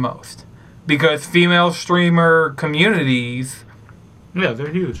streamers the most. Because female streamer communities... Yeah,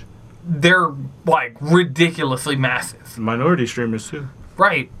 they're huge. They're, like, ridiculously massive. Minority streamers, too.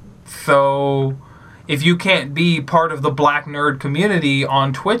 Right. So, if you can't be part of the black nerd community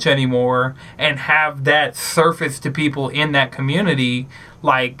on Twitch anymore and have that surface to people in that community,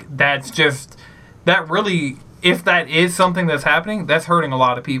 like, that's just... That really... If that is something that's happening, that's hurting a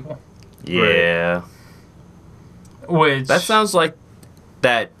lot of people. Yeah. Which... That sounds like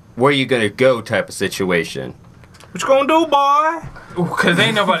that where you gonna go type of situation. What you gonna do, boy? Because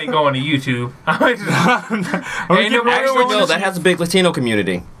ain't nobody going to YouTube. Actually, no, that has a big Latino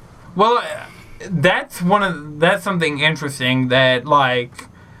community. Well, that's something interesting that, like,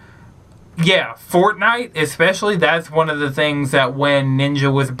 yeah, Fortnite especially, that's one of the things that when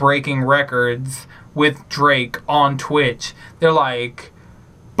Ninja was breaking records with Drake on Twitch, they're like,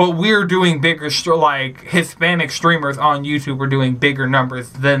 but we're doing bigger, like, Hispanic streamers on YouTube are doing bigger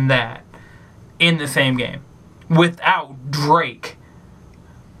numbers than that in the same game without Drake.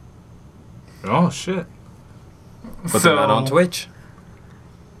 Oh, shit. But they're not on Twitch.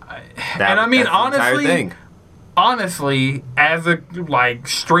 And I mean, honestly, as a like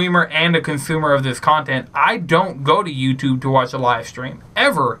streamer and a consumer of this content, I don't go to YouTube to watch a live stream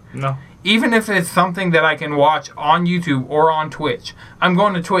ever. No. Even if it's something that I can watch on YouTube or on Twitch, I'm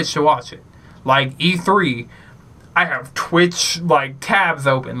going to Twitch to watch it. Like E3, I have Twitch like tabs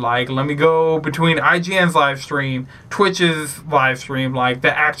open. Like, let me go between IGN's live stream, Twitch's live stream, like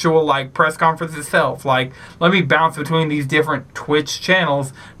the actual like press conference itself. Like, let me bounce between these different Twitch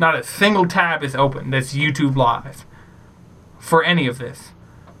channels. Not a single tab is open that's YouTube live for any of this.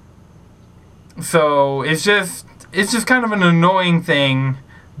 So it's just kind of an annoying thing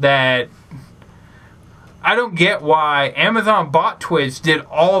that I don't get why Amazon bought Twitch, did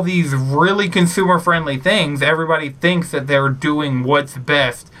all these really consumer-friendly things. Everybody thinks that they're doing what's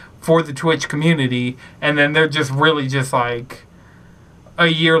best for the Twitch community, and then they're just really just like a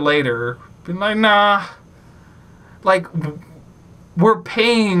year later, being like, nah. Like, we're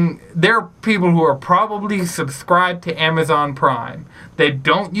paying. There are people who are probably subscribed to Amazon Prime. They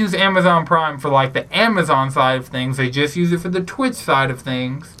don't use Amazon Prime for like the Amazon side of things. They just use it for the Twitch side of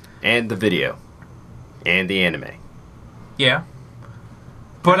things. And the video. And the anime. Yeah.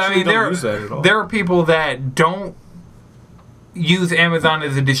 But I mean, there are people that don't use Amazon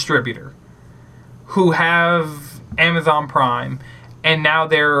as a distributor who have Amazon Prime, and now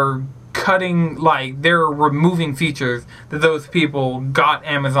they're cutting, like, they're removing features that those people got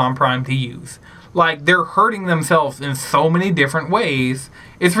Amazon Prime to use. Like, they're hurting themselves in so many different ways.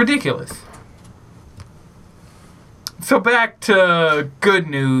 It's ridiculous. So back to good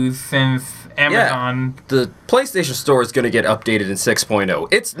news, since Amazon... Yeah, the PlayStation Store is going to get updated in 6.0.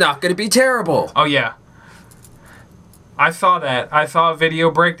 It's not going to be terrible. Oh, yeah. I saw that. I saw a video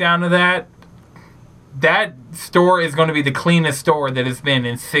breakdown of that. That store is going to be the cleanest store that it's been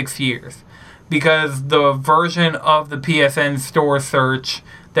in 6 years. Because the version of the PSN store search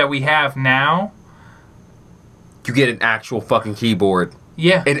that we have now... You get an actual fucking keyboard.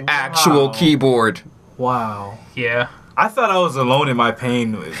 Yeah. An actual keyboard. Wow. Yeah. I thought I was alone in my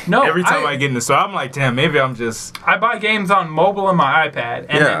pain. No, every time I get in the store, I'm like, damn, maybe I'm just... I buy games on mobile and my iPad,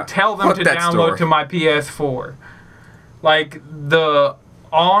 and then tell them to download to my PS4. Like, the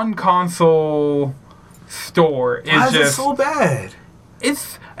on-console store is Why is it so bad?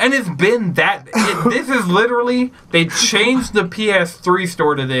 It's been that... this is literally... They changed the PS3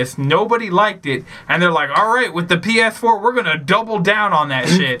 store to this. Nobody liked it. And they're like, all right, with the PS4, we're going to double down on that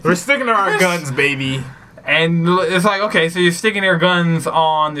shit. We're sticking to our guns, baby. And it's like, okay, so you're sticking your guns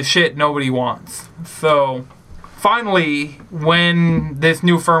on the shit nobody wants. So, finally, when this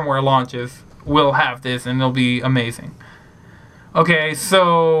new firmware launches, we'll have this, and it'll be amazing. Okay,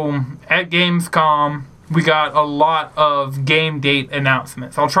 so, at Gamescom, we got a lot of game date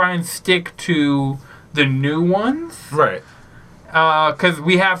announcements. I'll try and stick to the new ones. Right. Because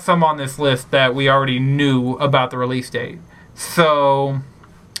we have some on this list that we already knew about the release date. So...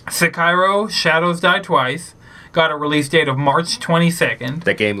 Sekiro Shadows Die Twice got a release date of March 22nd.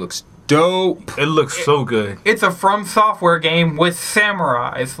 That game looks dope. It looks so good. It's a From Software game with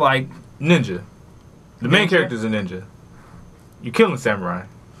samurais, like... Ninja. The main character's a ninja. You're killing samurai.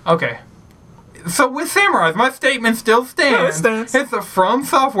 Okay. So with samurais, my statement still stands. Yeah, it stands. It's a From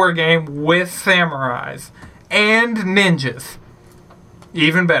Software game with samurais. And ninjas.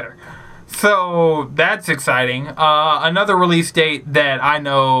 Even better. So, that's exciting. Another release date that I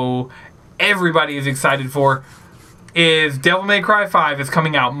know everybody is excited for is Devil May Cry 5 is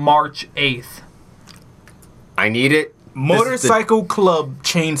coming out March 8th. I need it. Motorcycle Club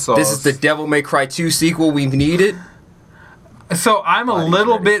Chainsaws. This is the Devil May Cry 2 sequel. We need it. So, I'm a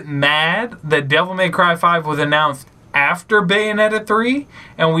little bit mad that Devil May Cry 5 was announced after Bayonetta 3,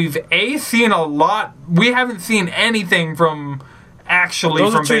 and we've seen a lot. We haven't seen anything from... Actually,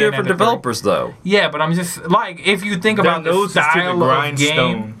 those from are two different developers, though. Yeah, but I'm just like, if you think about the style of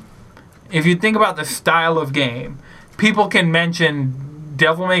game, if you think about the style of game, people can mention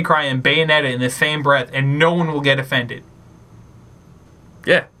Devil May Cry and Bayonetta in the same breath, and no one will get offended.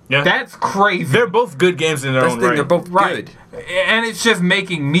 Yeah, that's crazy. They're both good games in their own right. They're both good, and it's just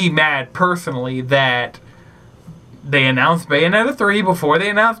making me mad personally that they announced Bayonetta 3 before they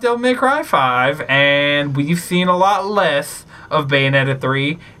announced Devil May Cry 5, and we've seen a lot less of Bayonetta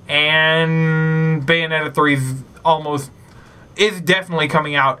 3, and Bayonetta 3 is definitely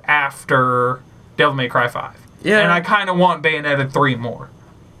coming out after Devil May Cry 5. Yeah. And I kind of want Bayonetta 3 more.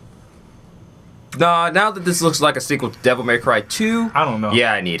 Now that this looks like a sequel to Devil May Cry 2, I don't know.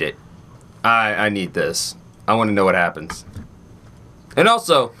 Yeah, I need it. I need this. I want to know what happens. And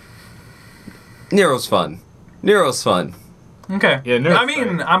also, Nero's fun. Okay. Yeah, Nero's I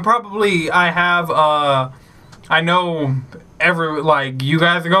mean, fun. I know you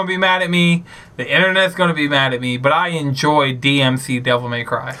guys are going to be mad at me. The internet's going to be mad at me, but I enjoy DMC Devil May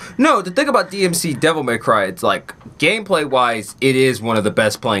Cry. No, the thing about DMC Devil May Cry, it's like, gameplay-wise, it is one of the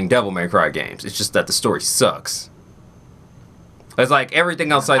best playing Devil May Cry games. It's just that the story sucks. It's like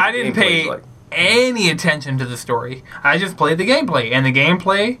everything outside the I didn't pay any attention to the story. I just played the gameplay, and the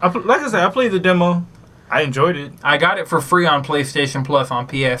gameplay... Like I said, I played the demo. I enjoyed it. I got it for free on PlayStation Plus on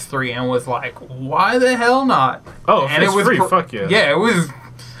PS3 and was like, why the hell not? Oh, and it's free, fuck yeah. Yeah, it was...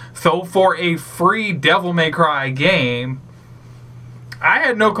 So for a free Devil May Cry game, I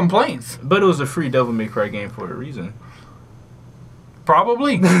had no complaints. But it was a free Devil May Cry game for a reason.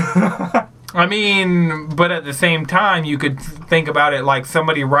 Probably. I mean, but at the same time, you could think about it like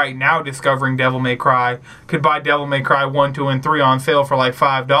somebody right now discovering Devil May Cry could buy Devil May Cry 1, 2, and 3 on sale for like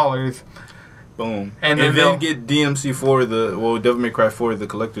 $5. Boom. And then get DMC 4, Devil May Cry 4, the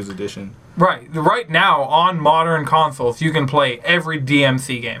collector's edition. Right. Right now, on modern consoles, you can play every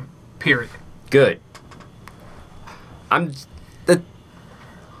DMC game. Period. Good.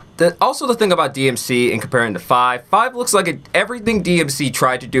 Also, the thing about DMC and comparing to 5 looks like everything DMC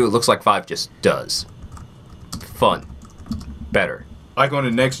tried to do, it looks like 5 just does. Fun. Better. Like on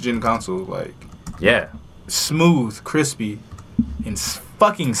the next gen console, like... Yeah. Smooth, crispy, and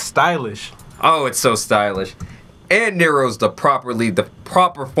fucking stylish. Oh, it's so stylish. And Nero's the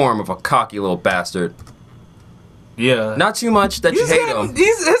proper form of a cocky little bastard. Yeah. Not too much that you hate him.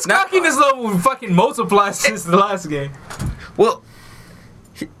 His cockiness level fucking multiplies since the last game. Well,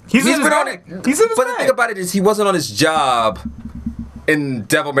 he's in his bag. He's in his But bag. the thing about it is he wasn't on his job in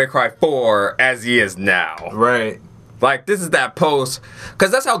Devil May Cry 4 as he is now. Right. Like, this is that post. Because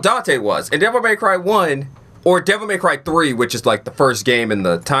that's how Dante was. In Devil May Cry 1, or Devil May Cry 3, which is like the first game in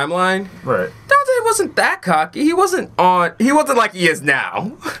the timeline. Right. Dante wasn't that cocky. He wasn't like he is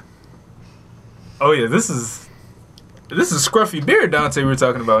now. Oh yeah, this is scruffy beard Dante we're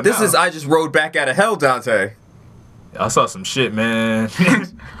talking about This now. is I just rode back out of hell Dante. I saw some shit, man.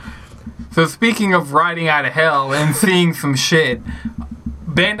 So speaking of riding out of hell and seeing some shit,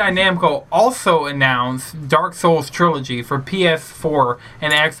 Bandai Namco also announced Dark Souls Trilogy for PS4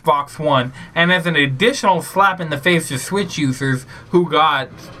 and Xbox One, and as an additional slap in the face to Switch users who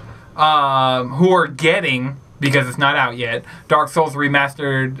are getting, because it's not out yet, Dark Souls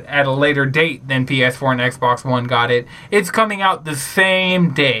Remastered at a later date than PS4 and Xbox One got it. It's coming out the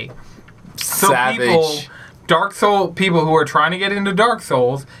same day. So Savage. People who are trying to get into Dark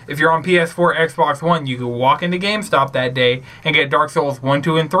Souls, if you're on PS4, Xbox One, you can walk into GameStop that day and get Dark Souls 1,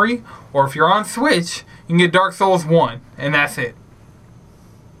 2, and 3. Or if you're on Switch, you can get Dark Souls 1, and that's it.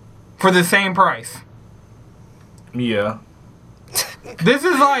 For the same price. Yeah. This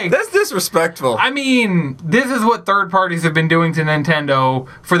is like... That's disrespectful. I mean, this is what third parties have been doing to Nintendo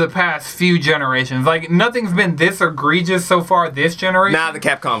for the past few generations. Like, nothing's been this egregious so far this generation. Nah, the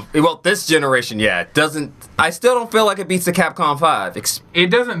Capcom. Well, this generation, yeah. I still don't feel like it beats the Capcom 5.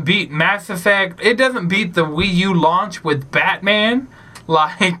 It doesn't beat Mass Effect. It doesn't beat the Wii U launch with Batman.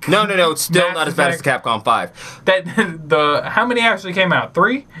 Like... No. It's still not as bad as the Capcom 5. How many actually came out?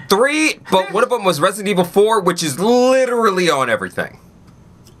 3? 3, but one of them was Resident Evil 4, which is literally on everything.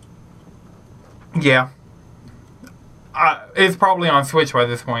 Yeah. It's probably on Switch by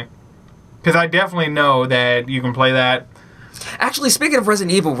this point. Because I definitely know that you can play that. Actually, speaking of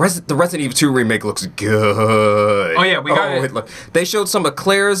Resident Evil, the Resident Evil 2 remake looks good. Oh, yeah, we got it. They showed some of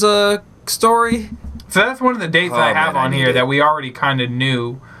Claire's story. So that's one of the dates I have on here that we already kind of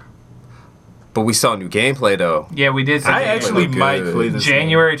knew. But we saw new gameplay, though. Yeah, we did. I actually might play this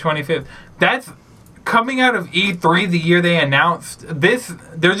January 25th. That's coming out of E3 the year they announced this.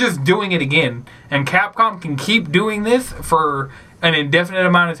 They're just doing it again. And Capcom can keep doing this for an indefinite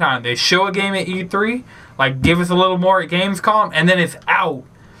amount of time. They show a game at E3, like give us a little more at Gamescom, and then it's out.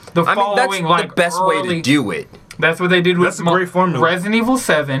 That's the best way to do it. That's what they did with Resident Evil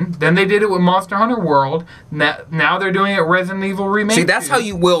 7. Then they did it with Monster Hunter World. Now they're doing it Resident Evil Remake. See, that's how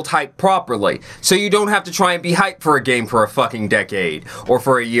you wield hype properly. So you don't have to try and be hyped for a game for a fucking decade or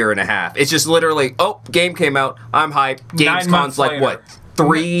for a year and a half. It's just literally, game came out, I'm hyped. Gamescom's like, what,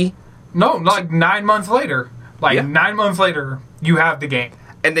 3? No, like 9 months later. Like 9 months later, you have the game.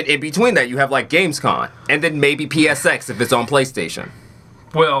 And then in between that, you have like Gamescom, and then maybe PSX if it's on PlayStation.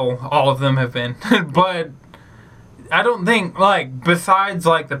 Well, all of them have been, but I don't think like besides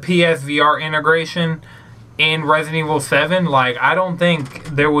like the PSVR integration in Resident Evil 7, like I don't think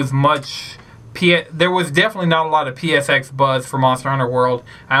there was much. There was definitely not a lot of PSX buzz for Monster Hunter World.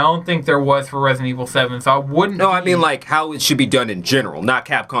 I don't think there was for Resident Evil 7, so I wouldn't. No, I mean like how it should be done in general, not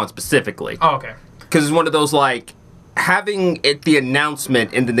Capcom specifically. Oh, okay. Because it's one of those like having it the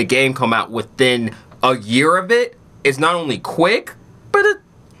announcement and then the game come out within a year of it is not only quick, but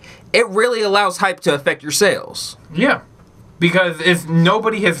it really allows hype to affect your sales. Yeah. Because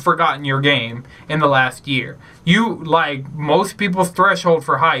nobody has forgotten your game in the last year. You, like, most people's threshold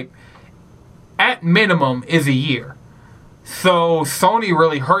for hype, at minimum, is a year. So Sony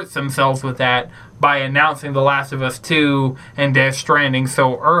really hurts themselves with that by announcing The Last of Us 2 and Death Stranding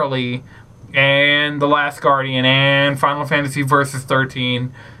so early, and The Last Guardian and Final Fantasy Versus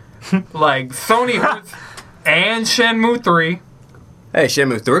 13. Like, Sony hurts, and Shenmue 3. Hey,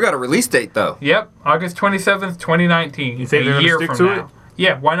 Shenmue 3 got a release date, though. Yep, August 27th, 2019. You think they're going to stick to it?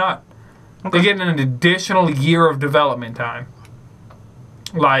 Yeah, why not? Okay. They get an additional year of development time.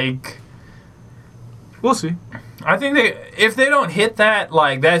 Like... We'll see. I think if they don't hit that,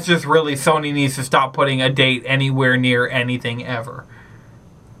 like, that's just really Sony needs to stop putting a date anywhere near anything ever.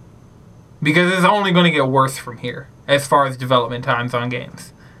 Because it's only going to get worse from here, as far as development times on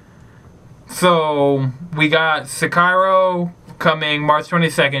games. So, we got Sekiro coming March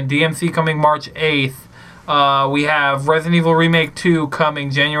 22nd, DMC coming March 8th. We have Resident Evil Remake 2 coming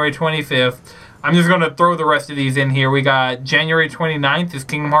January 25th. I'm just going to throw the rest of these in here. We got January 29th is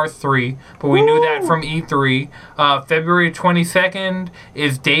Kingdom Hearts 3, but we knew that from E3. February 22nd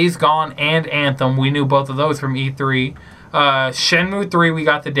is Days Gone and Anthem. We knew both of those from E3. Shenmue 3 we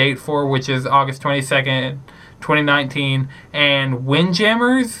got the date for, which is August 22nd, 2019. And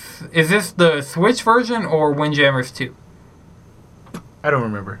Windjammers, is this the Switch version or Windjammers 2? I don't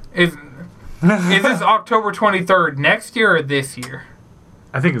remember. Is this October 23rd next year or this year?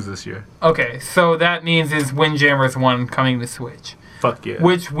 I think it's this year. Okay, so that means it's Windjammers 1 coming to Switch. Fuck yeah.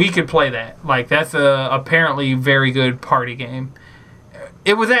 Which we could play that. Like, that's a apparently very good party game.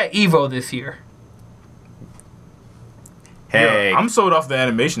 It was at EVO this year. Hey. Yo, I'm sold off the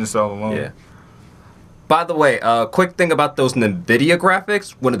animation style alone. Yeah. By the way, quick thing about those NVIDIA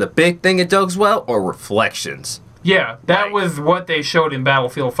graphics. One of the big thing it does well are reflections. Yeah, that was what they showed in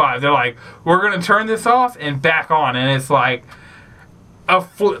Battlefield 5. They're like, we're going to turn this off and back on. And it's like,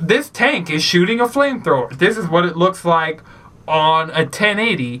 this tank is shooting a flamethrower. This is what it looks like on a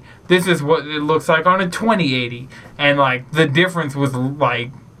 1080. This is what it looks like on a 2080. And, like, the difference was,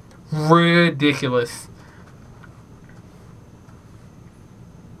 like, ridiculous.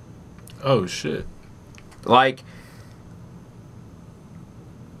 Oh, shit. Like,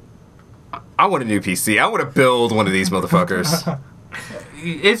 I want a new PC. I want to build one of these motherfuckers.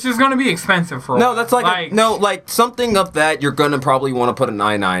 It's just going to be expensive for a while. while. No, that's like something of that. You're going to probably want to put a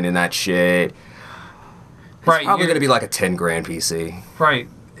 99 in that shit. It's right, probably going to be like a 10 grand PC. Right.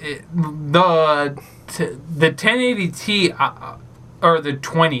 The 1080 Ti or the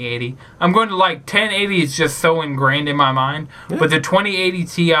 2080. I'm going to like 1080 is just so ingrained in my mind, yeah. But the 2080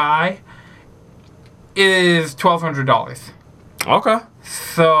 Ti is $1,200. Okay.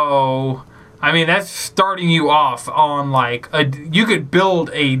 So, I mean, that's starting you off on like you could build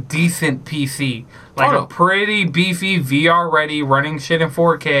a decent PC, like a pretty beefy VR ready, running shit in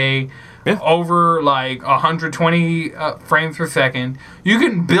 4K, yeah. Over like 120 frames per second. You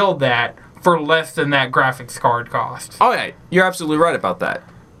can build that for less than that graphics card costs. Oh yeah, you're absolutely right about that.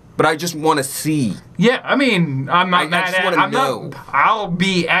 But I just want to see. Yeah, I mean, I'm not mad at it. I'll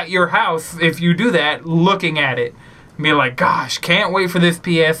be at your house if you do that, looking at it. And be like, gosh, can't wait for this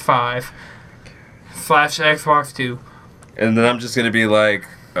PS5 / Xbox 2. And then I'm just going to be like,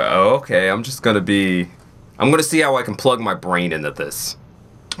 oh, okay, I'm going to see how I can plug my brain into this.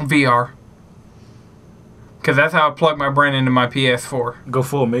 VR. Because that's how I plug my brain into my PS4. Go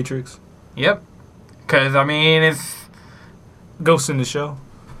full Matrix? Yep. Because, I mean, it's... Ghost in the Shell.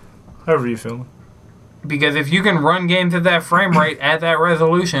 However you feeling. Because if you can run games at that frame rate, at that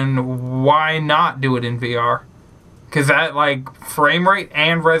resolution, why not do it in VR? Because that, like, frame rate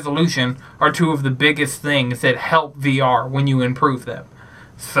and resolution are two of the biggest things that help VR when you improve them.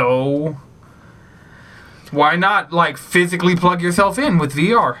 So, why not, like, physically plug yourself in with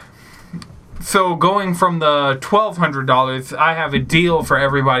VR? So, going from the $1,200, I have a deal for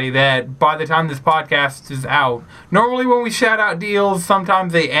everybody that by the time this podcast is out, normally when we shout out deals,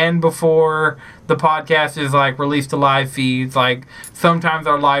 sometimes they end before the podcast is, like, released to live feeds. Like, sometimes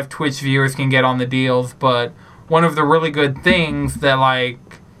our live Twitch viewers can get on the deals, but one of the really good things that, like,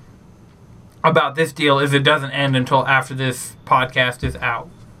 about this deal is it doesn't end until after this podcast is out.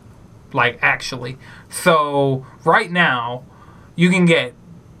 Like, actually. So, right now, you can get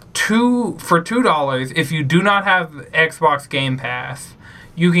for $2 if you do not have Xbox Game Pass.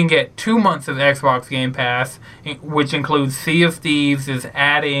 You can get 2 months of Xbox Game Pass, which includes Sea of Thieves, is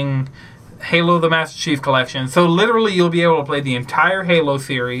adding Halo the Master Chief Collection. So literally you'll be able to play the entire Halo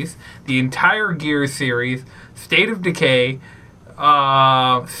series, the entire Gears series, State of Decay,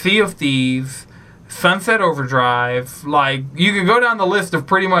 Sea of Thieves, Sunset Overdrive. Like, you can go down the list of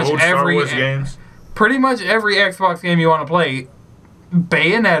pretty much every games. Pretty much every Xbox game you want to play.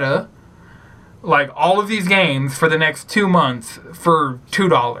 Bayonetta, like all of these games for the next 2 months for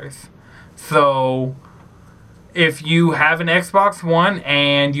 $2. So if you have an Xbox One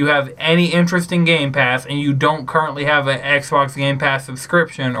and you have any interest in Game Pass and you don't currently have an Xbox Game Pass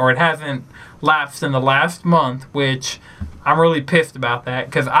subscription, or it hasn't lapsed in the last month, which I'm really pissed about that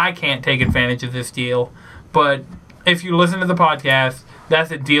because I can't take advantage of this deal. But if you listen to the podcast,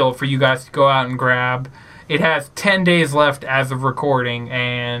 that's a deal for you guys to go out and grab. It has 10 days left as of recording,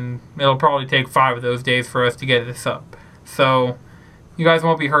 and it'll probably take 5 of those days for us to get this up. So, you guys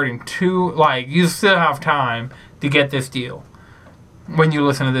won't be hurting you still have time to get this deal when you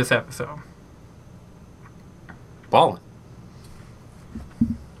listen to this episode. Ballin'.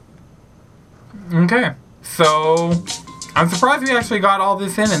 Okay, so I'm surprised we actually got all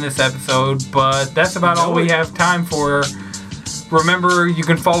this in this episode, but that's about all we have time for. Remember, you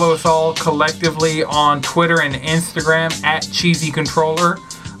can follow us all collectively on Twitter and Instagram at Cheesy Controller.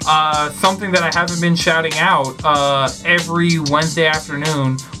 Something that I haven't been shouting out, every Wednesday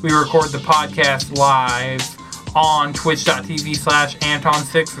afternoon, we record the podcast live on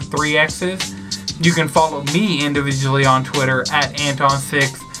twitch.tv/Anton6 with 3 X's. You can follow me individually on Twitter at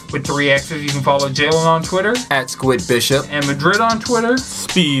Anton6 with 3 X's. You can follow Jalen on Twitter at Squid Bishop and Madrid on Twitter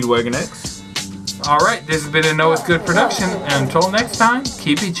Speedwagon X. Alright, this has been a Know It's Good production, and until next time,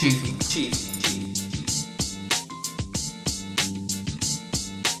 keep it cheesy.